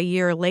by a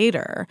year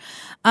later.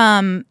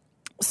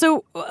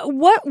 So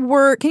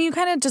can you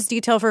kind of just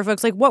detail for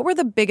folks, like what were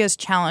the biggest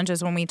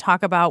challenges when we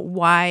talk about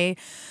why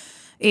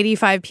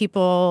 85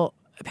 people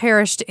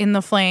perished in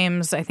the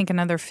flames? I think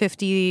another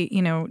 50,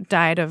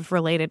 died of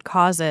related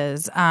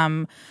causes.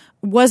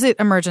 Was it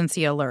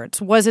emergency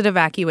alerts? Was it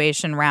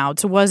evacuation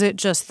routes? Was it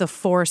just the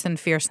force and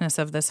fierceness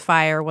of this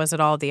fire? Was it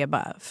all the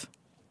above?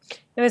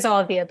 It was all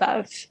of the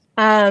above.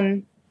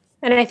 And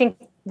I think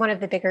one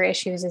of the bigger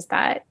issues is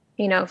that,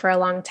 for a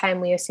long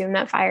time, we assume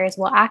that fires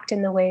will act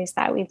in the ways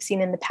that we've seen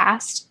in the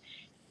past.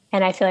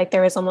 And I feel like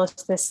there was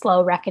almost this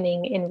slow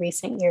reckoning in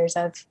recent years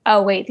of,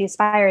 oh, wait, these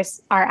fires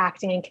are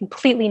acting in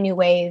completely new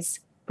ways,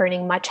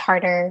 burning much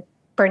harder,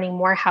 burning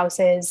more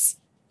houses,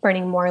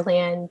 burning more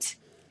land.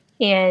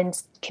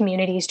 And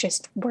communities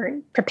just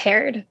weren't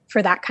prepared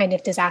for that kind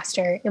of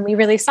disaster. And we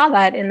really saw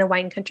that in the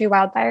Wine Country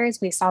wildfires.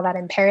 We saw that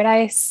in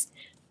Paradise.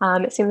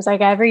 It seems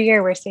like every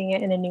year we're seeing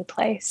it in a new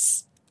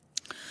place.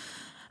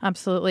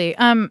 Absolutely.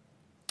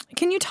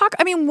 Can you talk?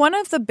 I mean, one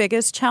of the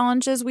biggest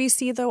challenges we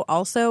see, though,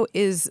 also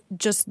is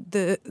just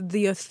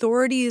the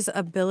authorities'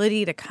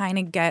 ability to kind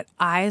of get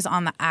eyes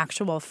on the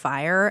actual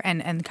fire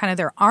and kind of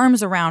their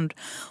arms around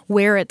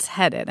where it's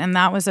headed. And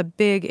that was a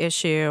big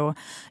issue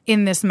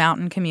in this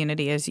mountain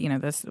community, as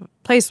this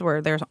place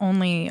where there's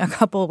only a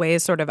couple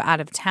ways sort of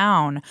out of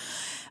town.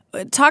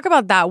 Talk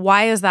about that.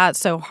 Why is that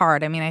so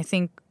hard? I mean, I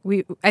think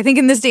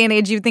in this day and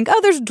age, you think, oh,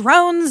 there's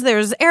drones,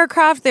 there's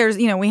aircraft, there's,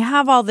 we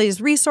have all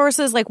these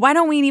resources. Like, why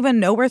don't we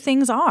even know where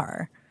things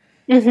are?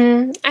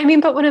 Mm-hmm. I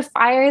mean, but when a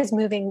fire is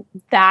moving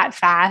that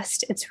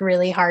fast, it's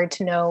really hard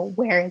to know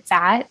where it's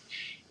at.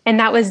 And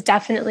that was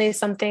definitely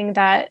something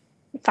that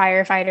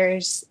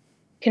firefighters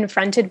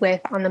confronted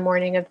with on the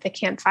morning of the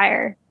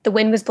campfire. The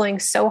wind was blowing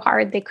so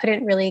hard, they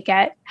couldn't really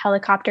get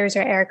helicopters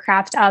or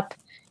aircraft up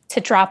to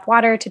drop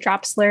water, to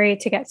drop slurry,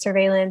 to get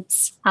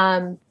surveillance.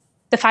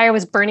 The fire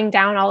was burning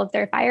down all of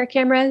their fire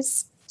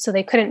cameras, so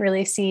they couldn't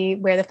really see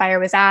where the fire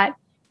was at.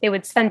 They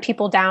would send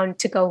people down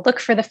to go look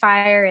for the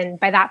fire, and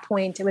by that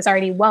point, it was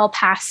already well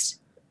past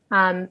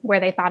where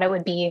they thought it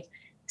would be.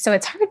 So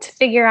it's hard to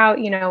figure out,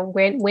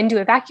 when to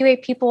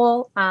evacuate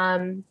people,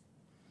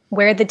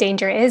 where the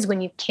danger is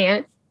when you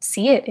can't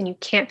see it and you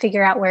can't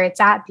figure out where it's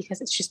at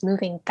because it's just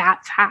moving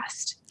that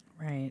fast.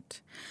 Right.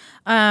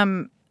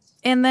 And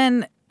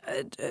then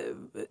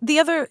the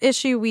other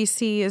issue we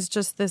see is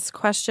just this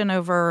question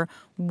over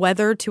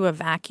whether to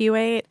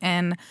evacuate.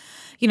 And,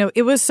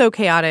 it was so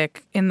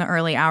chaotic in the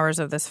early hours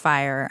of this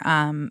fire.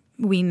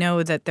 We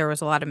know that there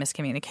was a lot of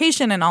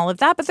miscommunication and all of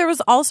that, but there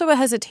was also a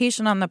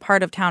hesitation on the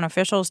part of town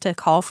officials to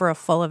call for a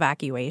full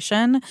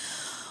evacuation.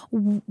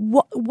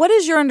 What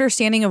is your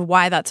understanding of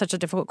why that's such a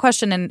difficult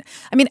question? And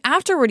I mean,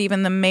 afterward,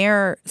 even the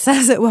mayor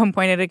says at one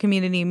point at a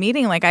community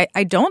meeting, like,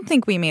 I don't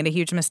think we made a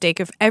huge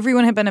mistake. If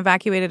everyone had been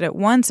evacuated at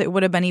once, it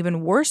would have been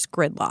even worse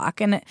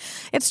gridlock. And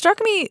it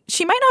struck me,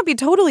 she might not be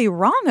totally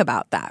wrong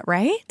about that,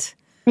 right?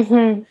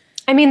 Mm-hmm.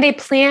 I mean,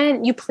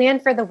 you plan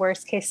for the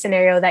worst case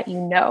scenario that you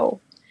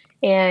know.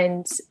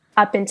 And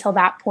up until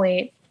that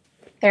point,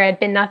 there had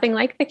been nothing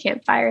like the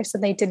campfire. So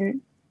they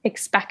didn't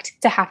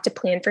expect to have to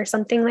plan for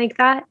something like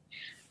that.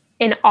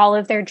 In all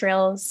of their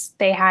drills,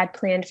 they had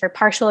planned for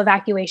partial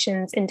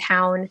evacuations in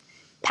town.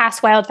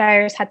 Past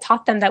wildfires had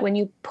taught them that when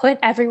you put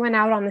everyone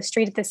out on the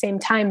street at the same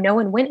time, no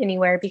one went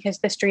anywhere because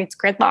the street's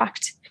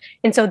gridlocked.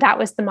 And so that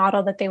was the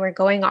model that they were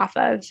going off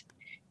of.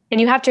 And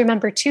you have to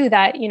remember, too,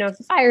 that,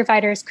 the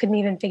firefighters couldn't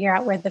even figure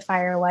out where the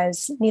fire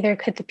was. Neither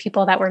could the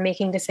people that were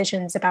making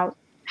decisions about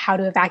how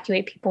to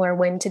evacuate people or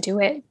when to do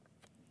it.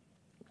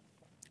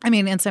 I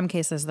mean, in some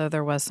cases, though,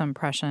 there was some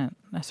prescient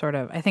sort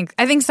of, I think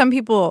some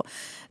people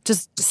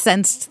just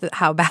sensed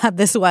how bad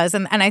this was.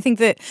 And I think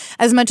that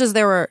as much as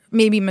there were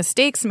maybe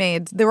mistakes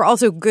made, there were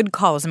also good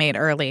calls made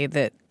early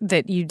that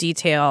you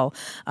detail.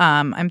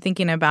 I'm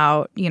thinking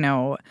about,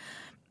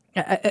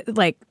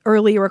 like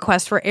early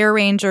requests for air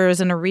rangers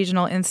and a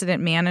regional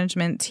incident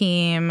management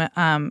team,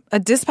 a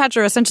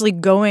dispatcher essentially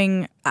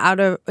going out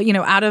of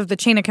the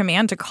chain of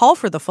command to call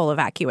for the full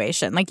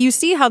evacuation. Like, you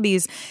see how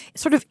these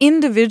sort of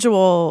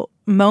individual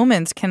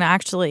moments can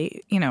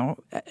actually,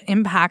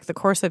 impact the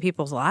course of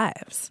people's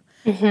lives.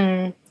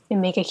 Mm-hmm.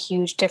 And make a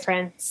huge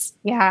difference.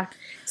 Yeah.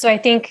 So I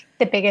think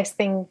the biggest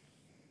thing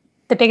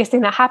the biggest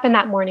thing that happened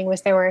that morning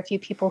was there were a few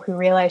people who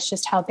realized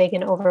just how big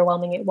and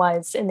overwhelming it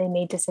was, and they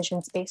made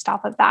decisions based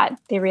off of that.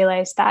 They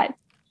realized that,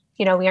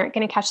 we aren't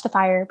going to catch the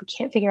fire. We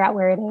can't figure out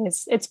where it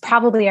is. It's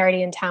probably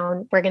already in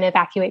town. We're going to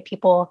evacuate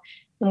people,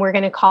 and we're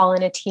going to call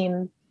in a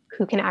team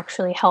who can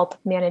actually help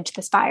manage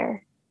this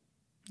fire.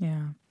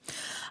 Yeah.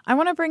 I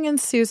want to bring in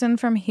Susan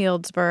from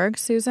Healdsburg.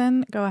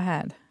 Susan, go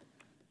ahead.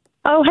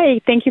 Oh,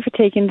 hey, thank you for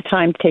taking the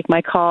time to take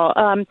my call.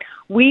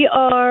 We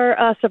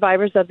are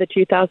survivors of the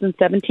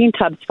 2017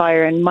 Tubbs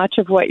fire, and much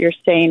of what you're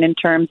saying in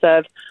terms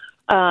of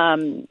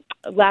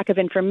lack of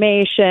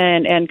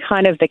information and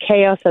kind of the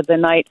chaos of the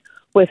night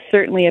was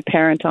certainly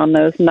apparent on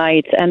those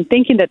nights. And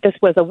thinking that this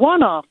was a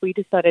one-off, we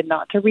decided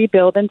not to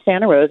rebuild in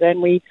Santa Rosa,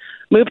 and we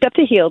moved up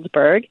to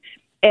Healdsburg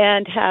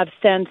and have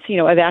since,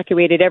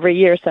 evacuated every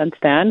year since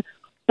then.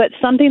 But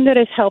something that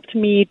has helped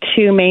me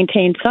to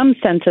maintain some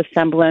sense of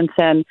semblance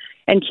and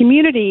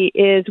community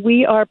is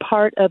we are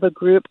part of a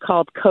group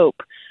called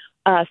COPE,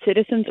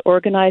 Citizens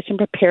Organized and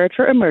Prepared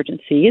for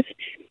Emergencies.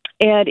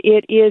 And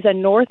it is a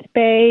North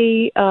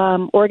Bay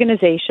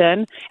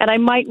organization. And I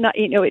might not,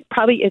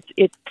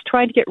 it's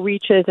trying to get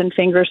reaches and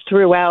fingers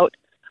throughout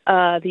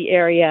the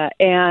area.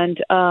 And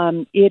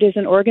it is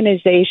an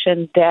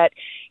organization that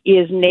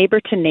is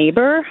neighbor to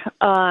neighbor.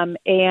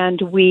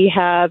 And we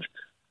have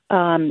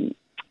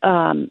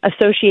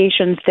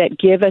associations that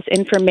give us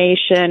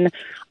information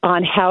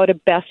on how to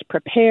best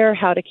prepare,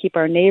 how to keep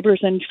our neighbors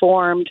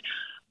informed.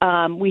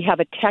 We have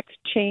a text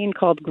chain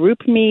called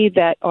GroupMe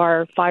that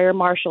our fire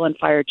marshal and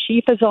fire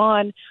chief is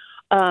on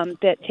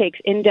that takes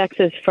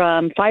indexes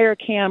from fire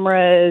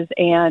cameras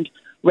and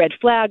red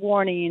flag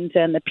warnings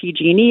and the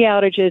PG&E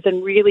outages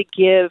and really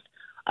give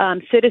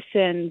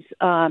citizens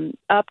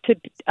up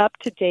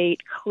to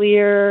date,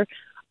 clear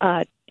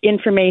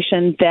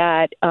information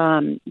that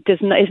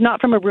is not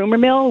from a rumor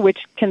mill, which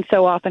can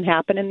so often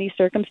happen in these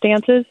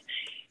circumstances.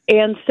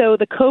 And so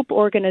the COPE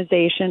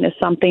organization is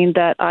something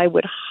that I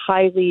would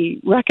highly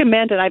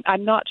recommend, and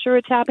I'm not sure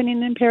it's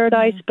happening in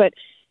Paradise, but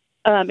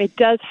it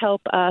does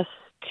help us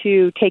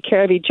to take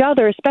care of each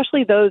other,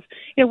 especially those,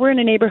 we're in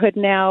a neighborhood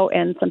now,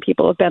 and some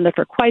people have been there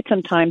for quite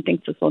some time,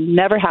 think this will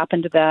never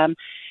happen to them.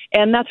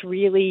 And that's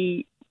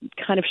really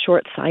kind of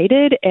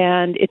short-sighted,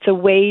 and it's a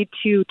way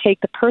to take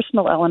the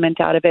personal element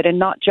out of it and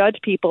not judge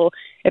people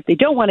if they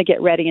don't want to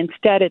get ready.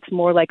 Instead, it's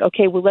more like,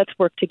 okay, well, let's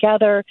work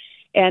together,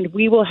 and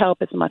we will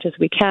help as much as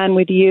we can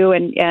with you.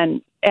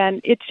 And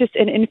it's just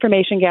an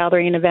information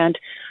gathering event.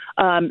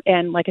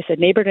 And like I said,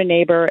 neighbor to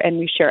neighbor, and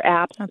we share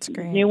apps. That's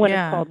great. The new one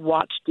is called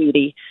Watch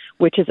Duty,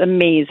 which is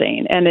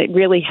amazing, and it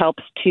really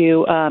helps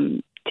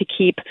to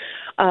keep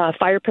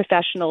fire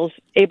professionals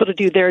able to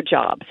do their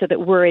job so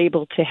that we're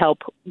able to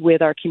help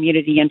with our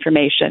community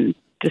information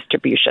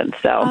distribution.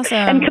 So, awesome.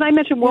 And can I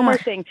mention one more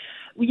thing?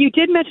 You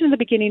did mention in the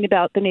beginning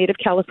about the Native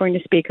California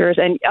speakers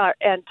and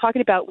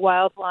talking about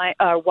wildfire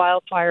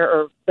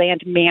or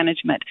land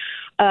management.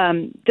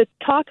 The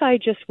talk I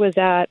just was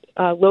at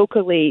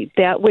locally,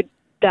 that would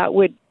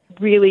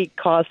really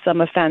cause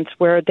some offense,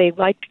 where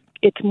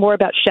it's more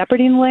about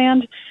shepherding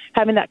land,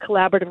 having that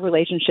collaborative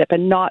relationship,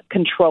 and not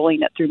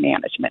controlling it through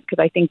management,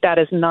 because I think that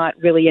is not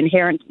really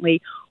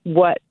inherently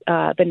what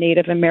the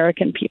Native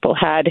American people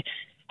had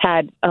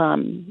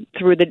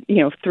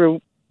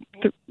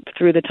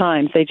through the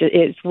times.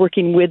 It's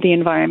working with the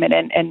environment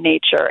and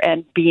nature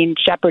and being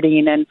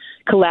shepherding and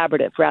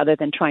collaborative rather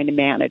than trying to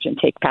manage and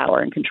take power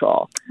and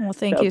control. Well,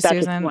 thank you,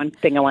 Susan. That's one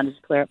thing I wanted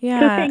to clear up.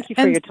 Yeah. So thank you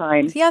for your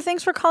time. Yeah,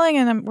 thanks for calling,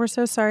 and we're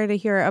so sorry to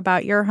hear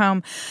about your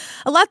home.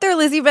 A lot there,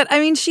 Lizzie, but I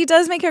mean, she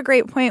does make a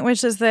great point,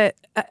 which is that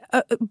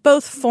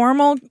both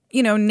formal,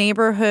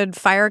 neighborhood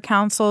fire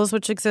councils,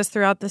 which exist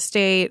throughout the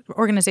state,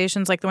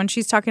 organizations like the one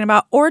she's talking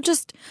about, or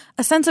just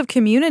a sense of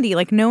community,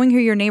 like knowing who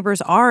your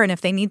neighbors are and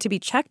if they need to be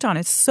checked on,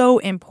 is so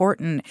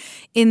important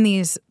in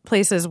these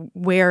places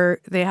where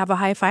they have a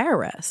high fire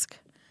risk.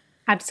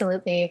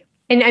 Absolutely.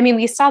 And I mean,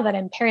 we saw that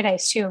in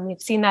Paradise too, and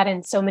we've seen that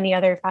in so many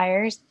other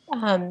fires.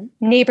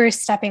 Neighbors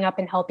stepping up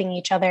and helping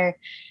each other,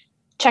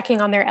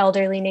 checking on their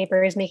elderly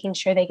neighbors, making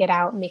sure they get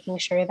out, making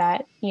sure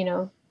that,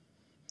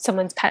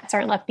 someone's pets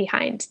aren't left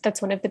behind.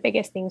 That's one of the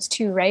biggest things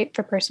too, right?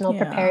 For personal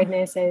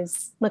preparedness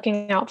is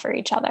looking out for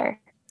each other.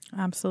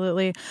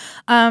 Absolutely.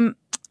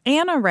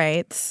 Anna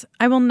writes,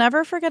 I will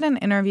never forget an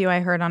interview I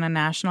heard on a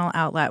national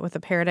outlet with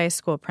a Paradise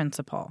School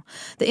principal.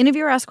 The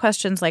interviewer asked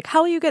questions like,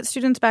 how will you get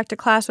students back to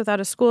class without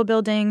a school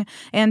building?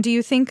 And do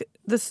you think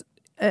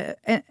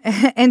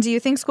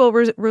school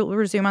will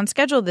resume on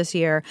schedule this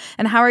year?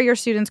 And how are your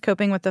students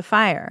coping with the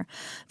fire?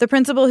 The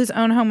principal, whose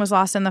own home was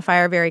lost in the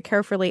fire, very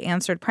carefully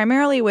answered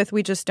primarily with,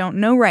 we just don't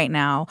know right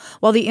now,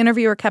 while the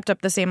interviewer kept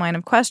up the same line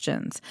of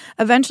questions.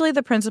 Eventually,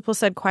 the principal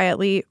said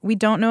quietly, we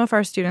don't know if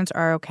our students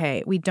are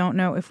okay. We don't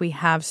know if we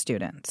have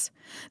students.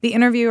 The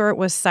interviewer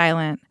was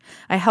silent.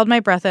 I held my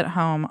breath at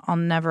home. I'll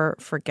never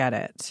forget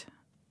it.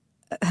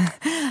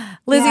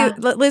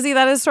 Lizzie,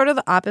 that is sort of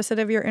the opposite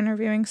of your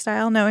interviewing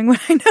style, knowing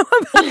what I know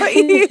about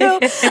you.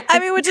 I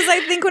mean, which is, I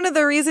think, one of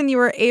the reasons you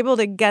were able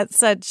to get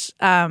such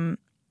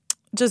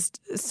just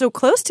so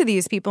close to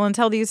these people and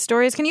tell these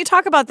stories. Can you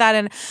talk about that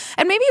and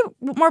maybe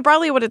more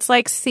broadly what it's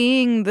like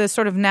seeing the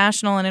sort of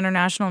national and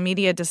international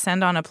media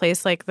descend on a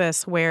place like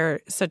this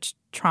where such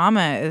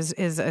trauma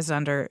is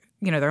under,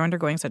 they're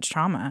undergoing such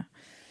trauma?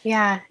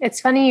 Yeah,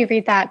 it's funny you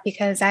read that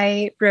because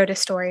I wrote a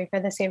story for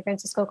the San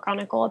Francisco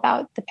Chronicle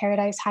about the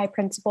Paradise High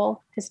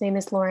principal. His name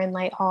is Loren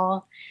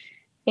Lighthall,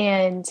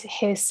 and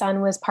his son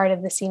was part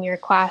of the senior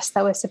class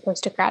that was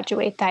supposed to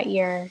graduate that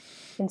year.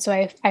 And so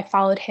I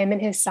followed him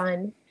and his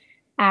son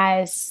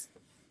as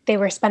they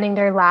were spending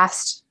their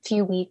last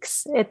few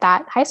weeks at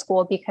that high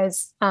school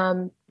because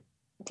at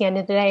the end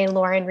of the day,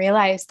 Loren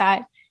realized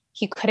that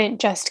he couldn't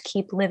just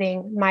keep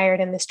living mired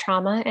in this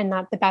trauma, and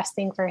that the best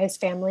thing for his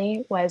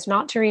family was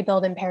not to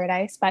rebuild in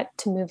Paradise, but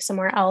to move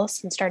somewhere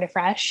else and start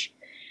afresh.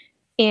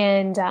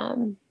 And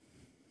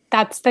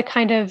that's the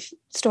kind of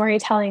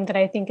storytelling that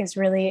I think is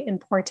really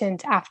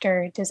important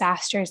after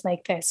disasters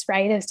like this,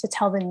 right? Is to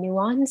tell the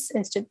nuance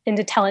and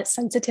to tell it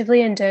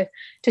sensitively and to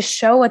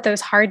show what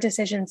those hard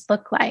decisions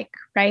look like,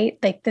 right?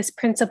 Like this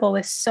principal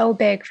was so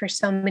big for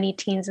so many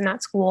teens in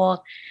that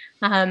school.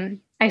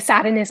 I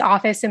sat in his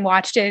office and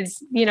watched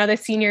as, the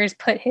seniors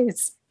put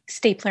his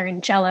stapler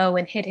in Jell-O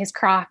and hid his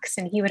Crocs,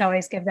 and he would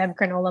always give them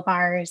granola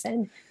bars,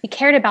 and he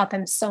cared about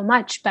them so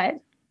much, but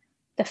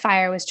the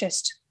fire was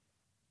just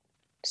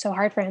so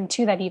hard for him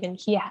too that even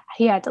he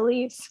had to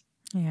leave.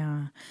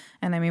 Yeah.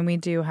 And I mean, we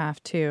do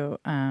have to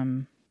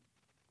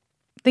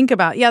think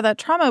about, that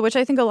trauma, which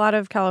I think a lot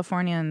of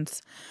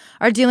Californians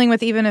are dealing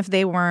with, even if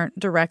they weren't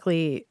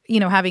directly,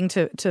 having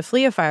to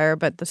flee a fire,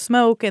 but the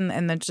smoke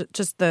and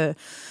just the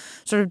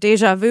sort of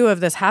deja vu of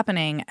this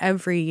happening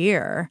every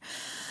year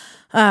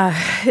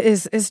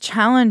is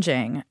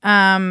challenging.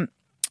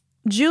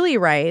 Julie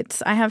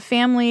writes, I have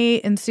family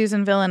in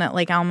Susanville and at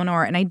Lake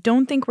Almanor, and I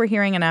don't think we're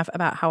hearing enough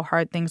about how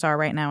hard things are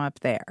right now up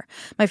there.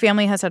 My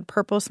family has had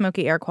purple,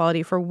 smoky air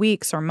quality for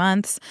weeks or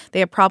months. They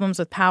have problems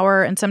with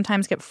power and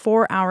sometimes get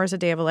 4 hours a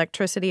day of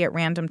electricity at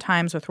random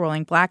times with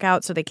rolling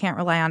blackouts, so they can't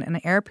rely on an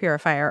air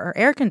purifier or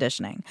air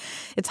conditioning.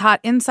 It's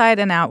hot inside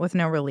and out with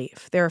no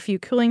relief. There are a few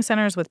cooling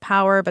centers with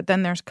power, but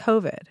then there's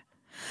COVID.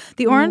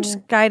 The orange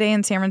sky day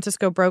in San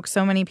Francisco broke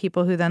so many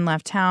people who then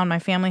left town. My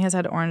family has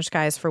had orange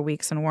skies for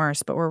weeks and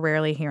worse, but we're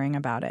rarely hearing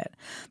about it.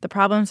 The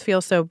problems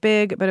feel so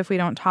big, but if we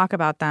don't talk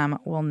about them,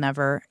 we'll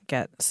never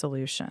get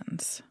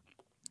solutions.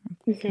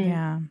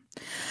 Mm-hmm.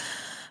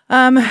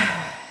 Yeah.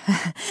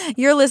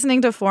 You're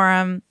listening to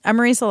Forum. I'm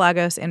Marisa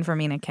Lagos in for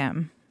Mina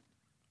Kim.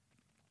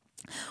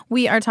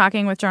 We are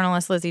talking with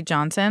journalist Lizzie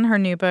Johnson. Her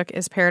new book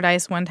is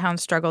Paradise: One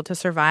Town's Struggle to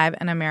Survive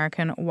an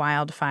American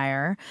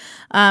Wildfire.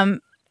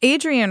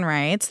 Adrian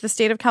writes, the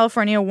state of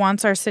California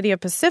wants our city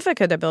of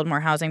Pacifica to build more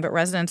housing, but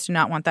residents do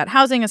not want that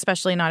housing,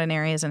 especially not in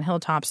areas and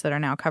hilltops that are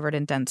now covered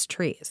in dense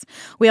trees.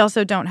 We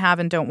also don't have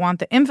and don't want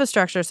the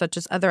infrastructure, such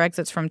as other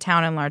exits from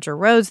town and larger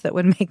roads, that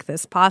would make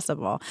this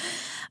possible.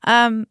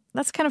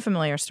 That's kind of a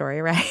familiar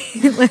story, right,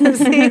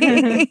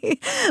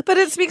 Lizzie? But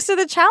it speaks to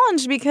the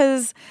challenge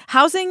because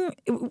housing,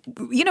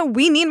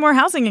 we need more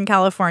housing in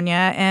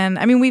California. And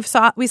I mean, we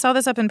saw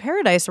this up in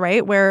Paradise,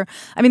 right? Where,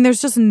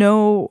 there's just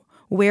nowhere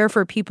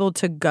for people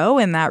to go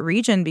in that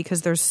region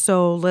because there's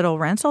so little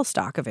rental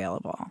stock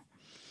available.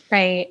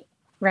 Right.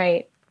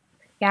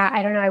 Yeah,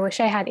 I don't know. I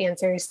wish I had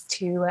answers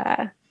to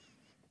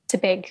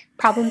big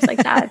problems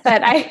like that.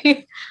 But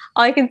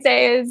all I can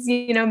say is,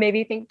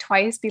 maybe think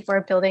twice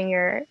before building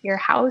your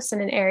house in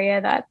an area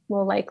that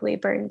will likely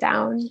burn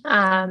down.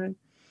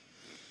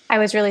 I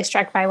was really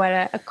struck by what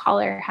a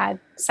caller had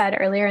said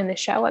earlier in the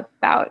show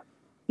about,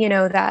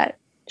 that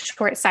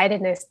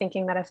short-sightedness,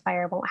 thinking that a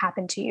fire won't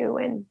happen to you,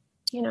 and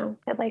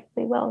it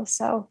likely will.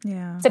 So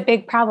yeah, it's a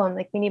big problem.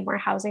 Like, we need more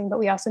housing, but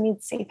we also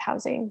need safe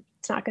housing.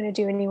 It's not going to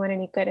do anyone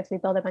any good if we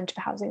build a bunch of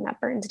housing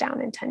that burns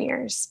down in 10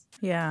 years.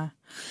 Yeah.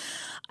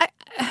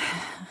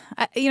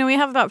 We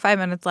have about 5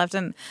 minutes left,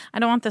 and I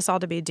don't want this all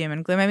to be doom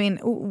and gloom.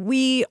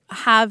 We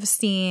have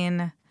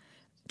seen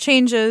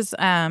changes.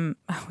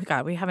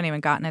 We haven't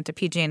even gotten into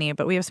PG&E,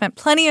 but we have spent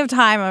plenty of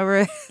time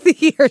over the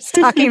years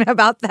talking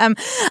about them.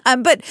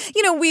 But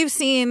we've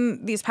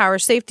seen these power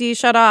safety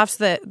shutoffs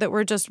that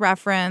were just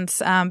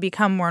referenced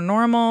become more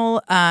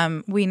normal.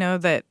 We know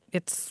that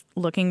it's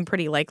looking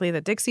pretty likely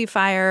that Dixie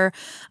Fire,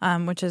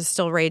 which is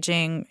still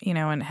raging,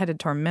 and headed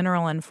toward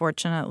Mineral,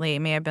 unfortunately,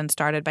 may have been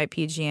started by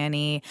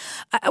PG&E.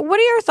 What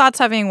are your thoughts,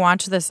 having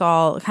watched this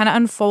all kind of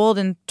unfold,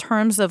 in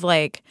terms of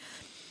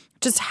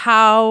just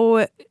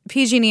how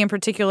PG&E in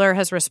particular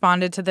has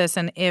responded to this,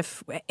 and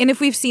if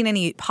we've seen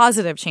any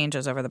positive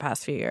changes over the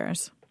past few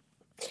years?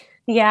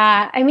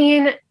 Yeah,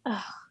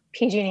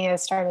 PG&E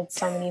has started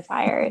so many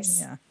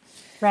fires, yeah.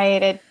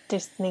 Right? It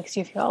just makes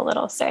you feel a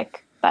little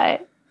sick,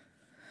 but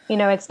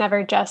it's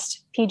never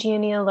just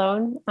PG&E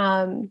alone.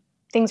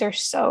 Things are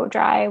so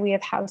dry. We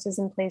have houses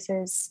in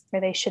places where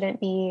they shouldn't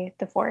be.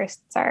 The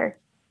forests are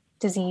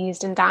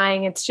diseased and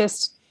dying. It's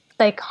just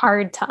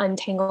hard to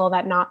untangle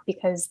that knot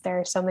because there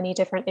are so many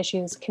different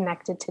issues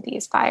connected to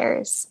these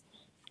fires.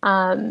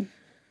 Again,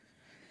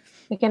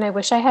 I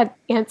wish I had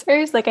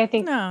answers. I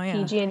think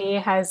PG&E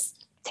has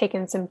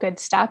taken some good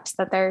steps,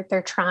 that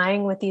they're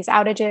trying with these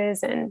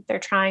outages and they're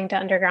trying to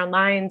underground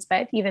lines.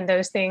 But even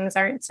those things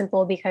aren't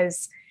simple,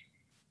 because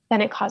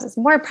then it causes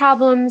more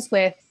problems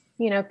with,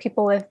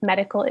 people with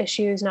medical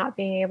issues not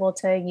being able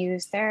to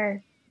use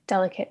their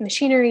delicate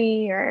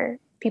machinery, or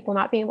people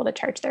not being able to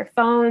charge their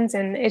phones.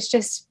 And it's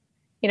just,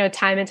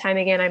 time and time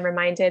again, I'm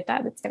reminded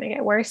that it's going to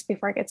get worse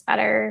before it gets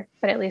better,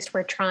 but at least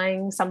we're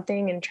trying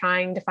something and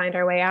trying to find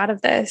our way out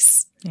of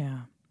this.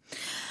 Yeah.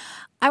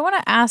 I want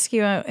to ask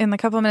you in the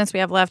couple of minutes we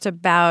have left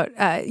about,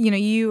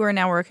 you are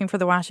now working for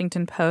the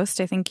Washington Post.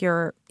 I think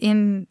you're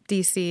in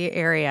D.C.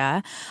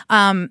 area.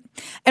 And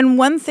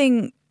one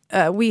thing,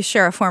 we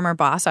share a former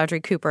boss,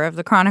 Audrey Cooper of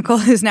the Chronicle,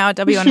 who's now at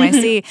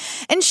WNYC.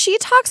 And she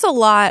talks a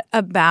lot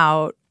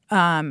about,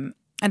 and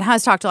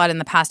has talked a lot in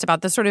the past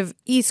about the sort of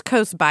East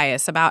Coast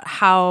bias, about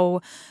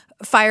how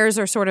fires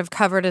are sort of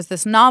covered as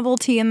this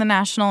novelty in the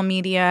national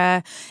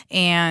media.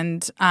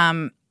 And,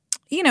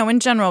 in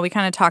general, we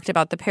kind of talked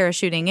about the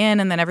parachuting in,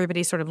 and then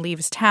everybody sort of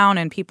leaves town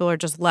and people are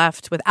just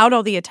left without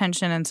all the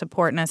attention and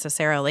support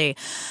necessarily.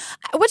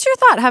 What's your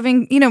thought,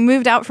 having,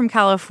 moved out from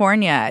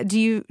California? Do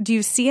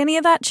you see any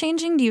of that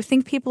changing? Do you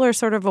think people are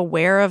sort of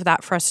aware of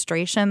that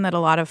frustration that a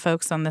lot of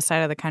folks on this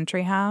side of the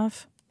country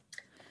have?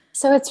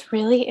 So it's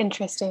really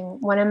interesting.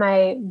 So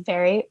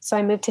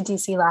I moved to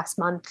DC last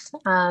month.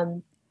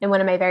 And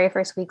one of my very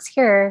first weeks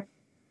here,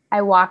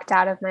 I walked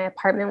out of my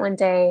apartment one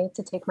day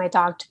to take my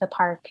dog to the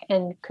park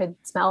and could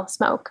smell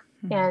smoke.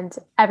 Mm-hmm. And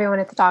everyone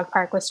at the dog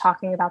park was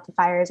talking about the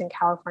fires in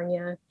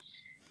California.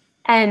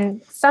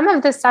 And some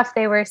of the stuff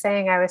they were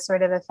saying I was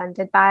sort of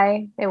offended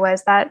by. It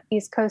was that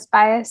East Coast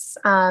bias.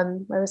 I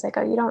was like,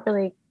 oh, you don't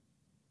really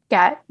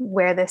get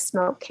where this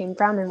smoke came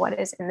from and what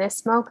is in this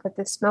smoke. That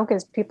this smoke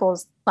is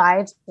people's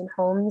lives and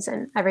homes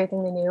and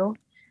everything they knew.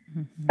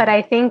 Mm-hmm. But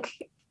I think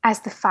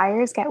as the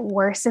fires get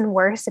worse and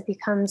worse, it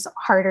becomes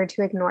harder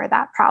to ignore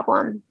that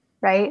problem,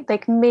 right?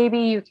 Like maybe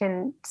you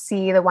can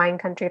see the wine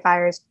country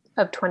fires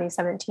of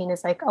 2017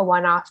 as like a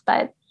one-off,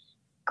 but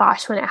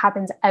gosh, when it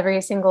happens every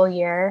single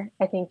year,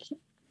 I think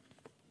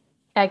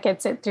that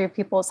gets it through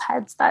people's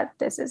heads that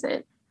this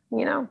isn't,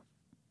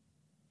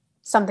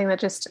 something that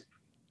just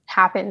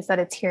happens, that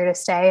it's here to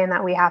stay and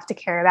that we have to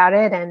care about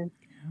it. And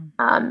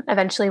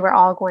eventually we're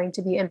all going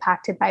to be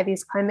impacted by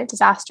these climate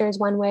disasters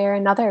one way or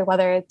another,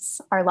 whether it's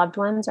our loved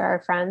ones or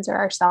our friends or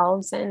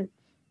ourselves. And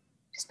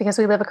just because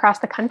we live across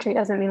the country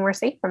doesn't mean we're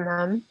safe from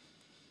them.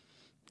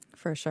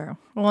 For sure.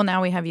 Well,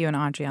 now we have you and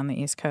Audrey on the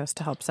East Coast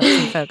to help set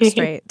some folks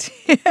straight.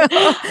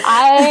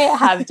 I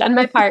have done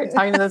my part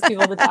talking to those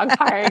people at the dog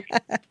park.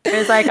 It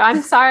was like,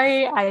 I'm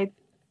sorry.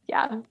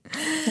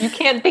 You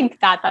can't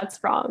think that.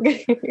 That's wrong.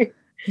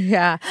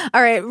 Yeah.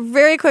 All right.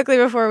 Very quickly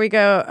before we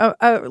go,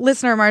 a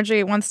listener,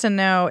 Marjorie, wants to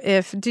know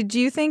did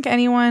you think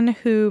anyone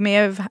who may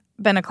have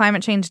been a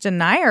climate change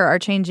denier are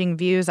changing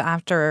views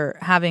after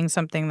having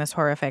something this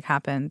horrific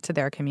happen to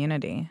their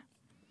community?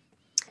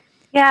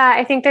 Yeah,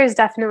 I think there's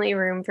definitely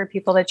room for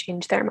people to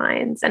change their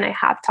minds. And I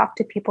have talked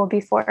to people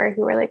before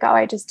who were like, oh,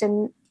 I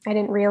didn't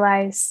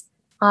realize.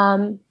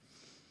 But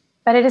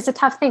it is a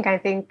tough thing. I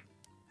think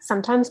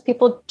sometimes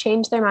people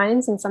change their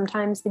minds and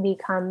sometimes they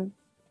become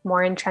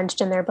more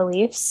entrenched in their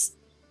beliefs.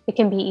 It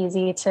can be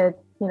easy to,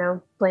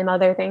 blame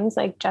other things,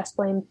 like just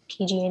blame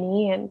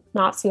PG&E and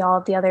not see all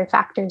of the other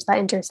factors that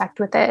intersect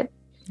with it.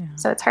 Yeah.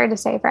 So it's hard to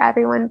say for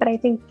everyone, but I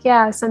think,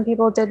 some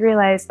people did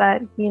realize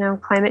that,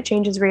 climate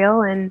change is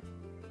real and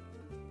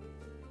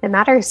it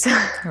matters.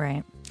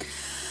 Right.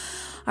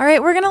 All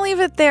right, we're going to leave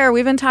it there.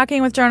 We've been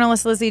talking with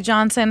journalist Lizzie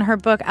Johnson. Her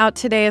book out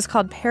today is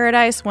called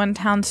Paradise: One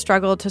Town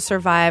Struggled to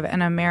Survive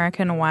an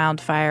American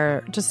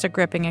Wildfire. Just a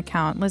gripping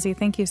account. Lizzie,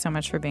 thank you so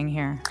much for being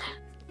here.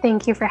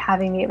 Thank you for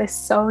having me. It was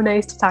so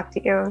nice to talk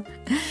to you.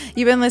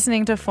 You've been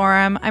listening to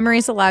Forum. I'm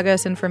Marisa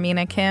Lagos and for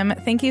Mina Kim.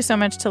 Thank you so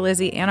much to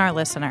Lizzie and our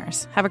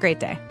listeners. Have a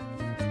great day.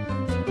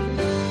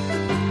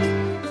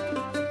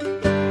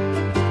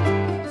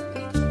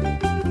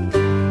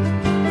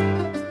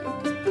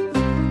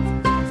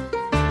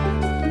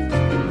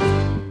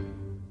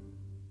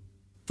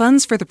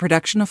 Funds for the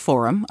production of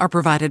Forum are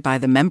provided by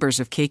the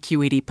members of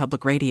KQED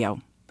Public Radio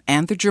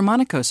and the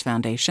Germanicos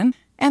Foundation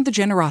and the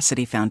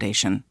Generosity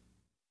Foundation.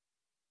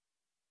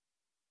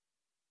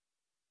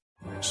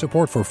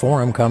 Support for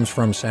Forum comes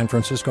from San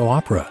Francisco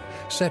Opera.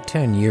 Set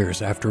 10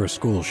 years after a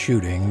school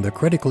shooting, the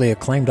critically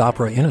acclaimed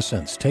opera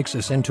Innocence takes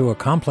us into a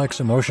complex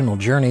emotional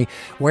journey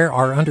where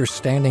our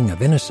understanding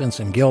of innocence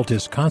and guilt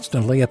is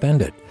constantly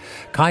upended.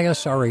 Kaya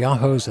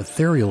Sariaho's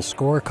ethereal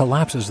score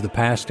collapses the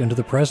past into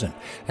the present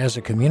as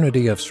a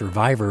community of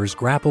survivors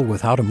grapple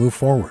with how to move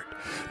forward.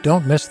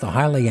 Don't miss the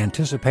highly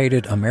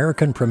anticipated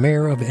American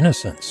premiere of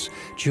Innocence,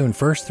 June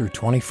 1st through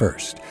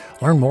 21st.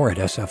 Learn more at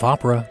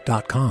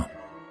sfopera.com.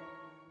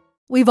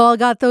 We've all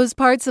got those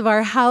parts of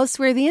our house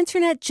where the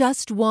internet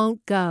just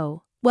won't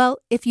go. Well,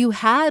 if you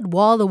had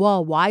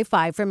wall-to-wall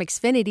Wi-Fi from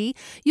Xfinity,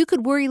 you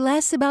could worry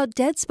less about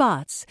dead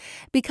spots.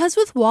 Because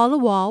with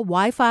wall-to-wall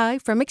Wi-Fi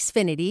from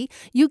Xfinity,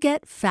 you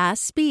get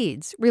fast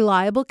speeds,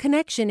 reliable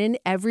connection in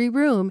every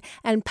room,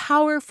 and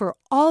power for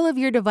all of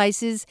your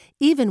devices,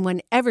 even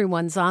when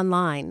everyone's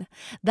online.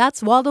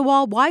 That's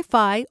wall-to-wall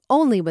Wi-Fi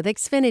only with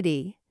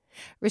Xfinity.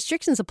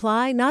 Restrictions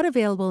apply, not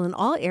available in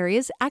all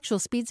areas. Actual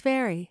speeds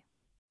vary.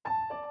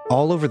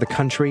 All over the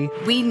country,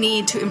 we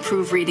need to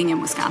improve reading in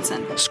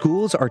Wisconsin.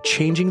 Schools are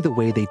changing the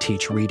way they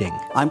teach reading.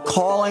 I'm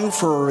calling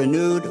for a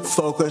renewed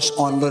focus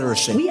on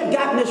literacy. We have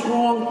gotten this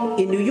wrong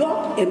in New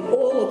York and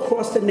all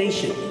across the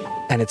nation.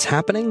 And it's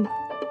happening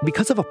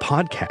because of a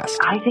podcast.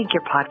 I think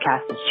your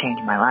podcast has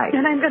changed my life.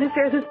 And I'm going to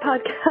share this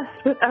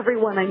podcast with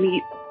everyone I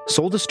meet.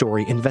 Sold a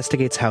Story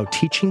investigates how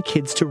teaching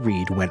kids to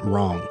read went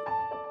wrong.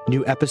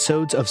 New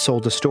episodes of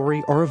Sold a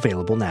Story are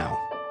available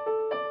now.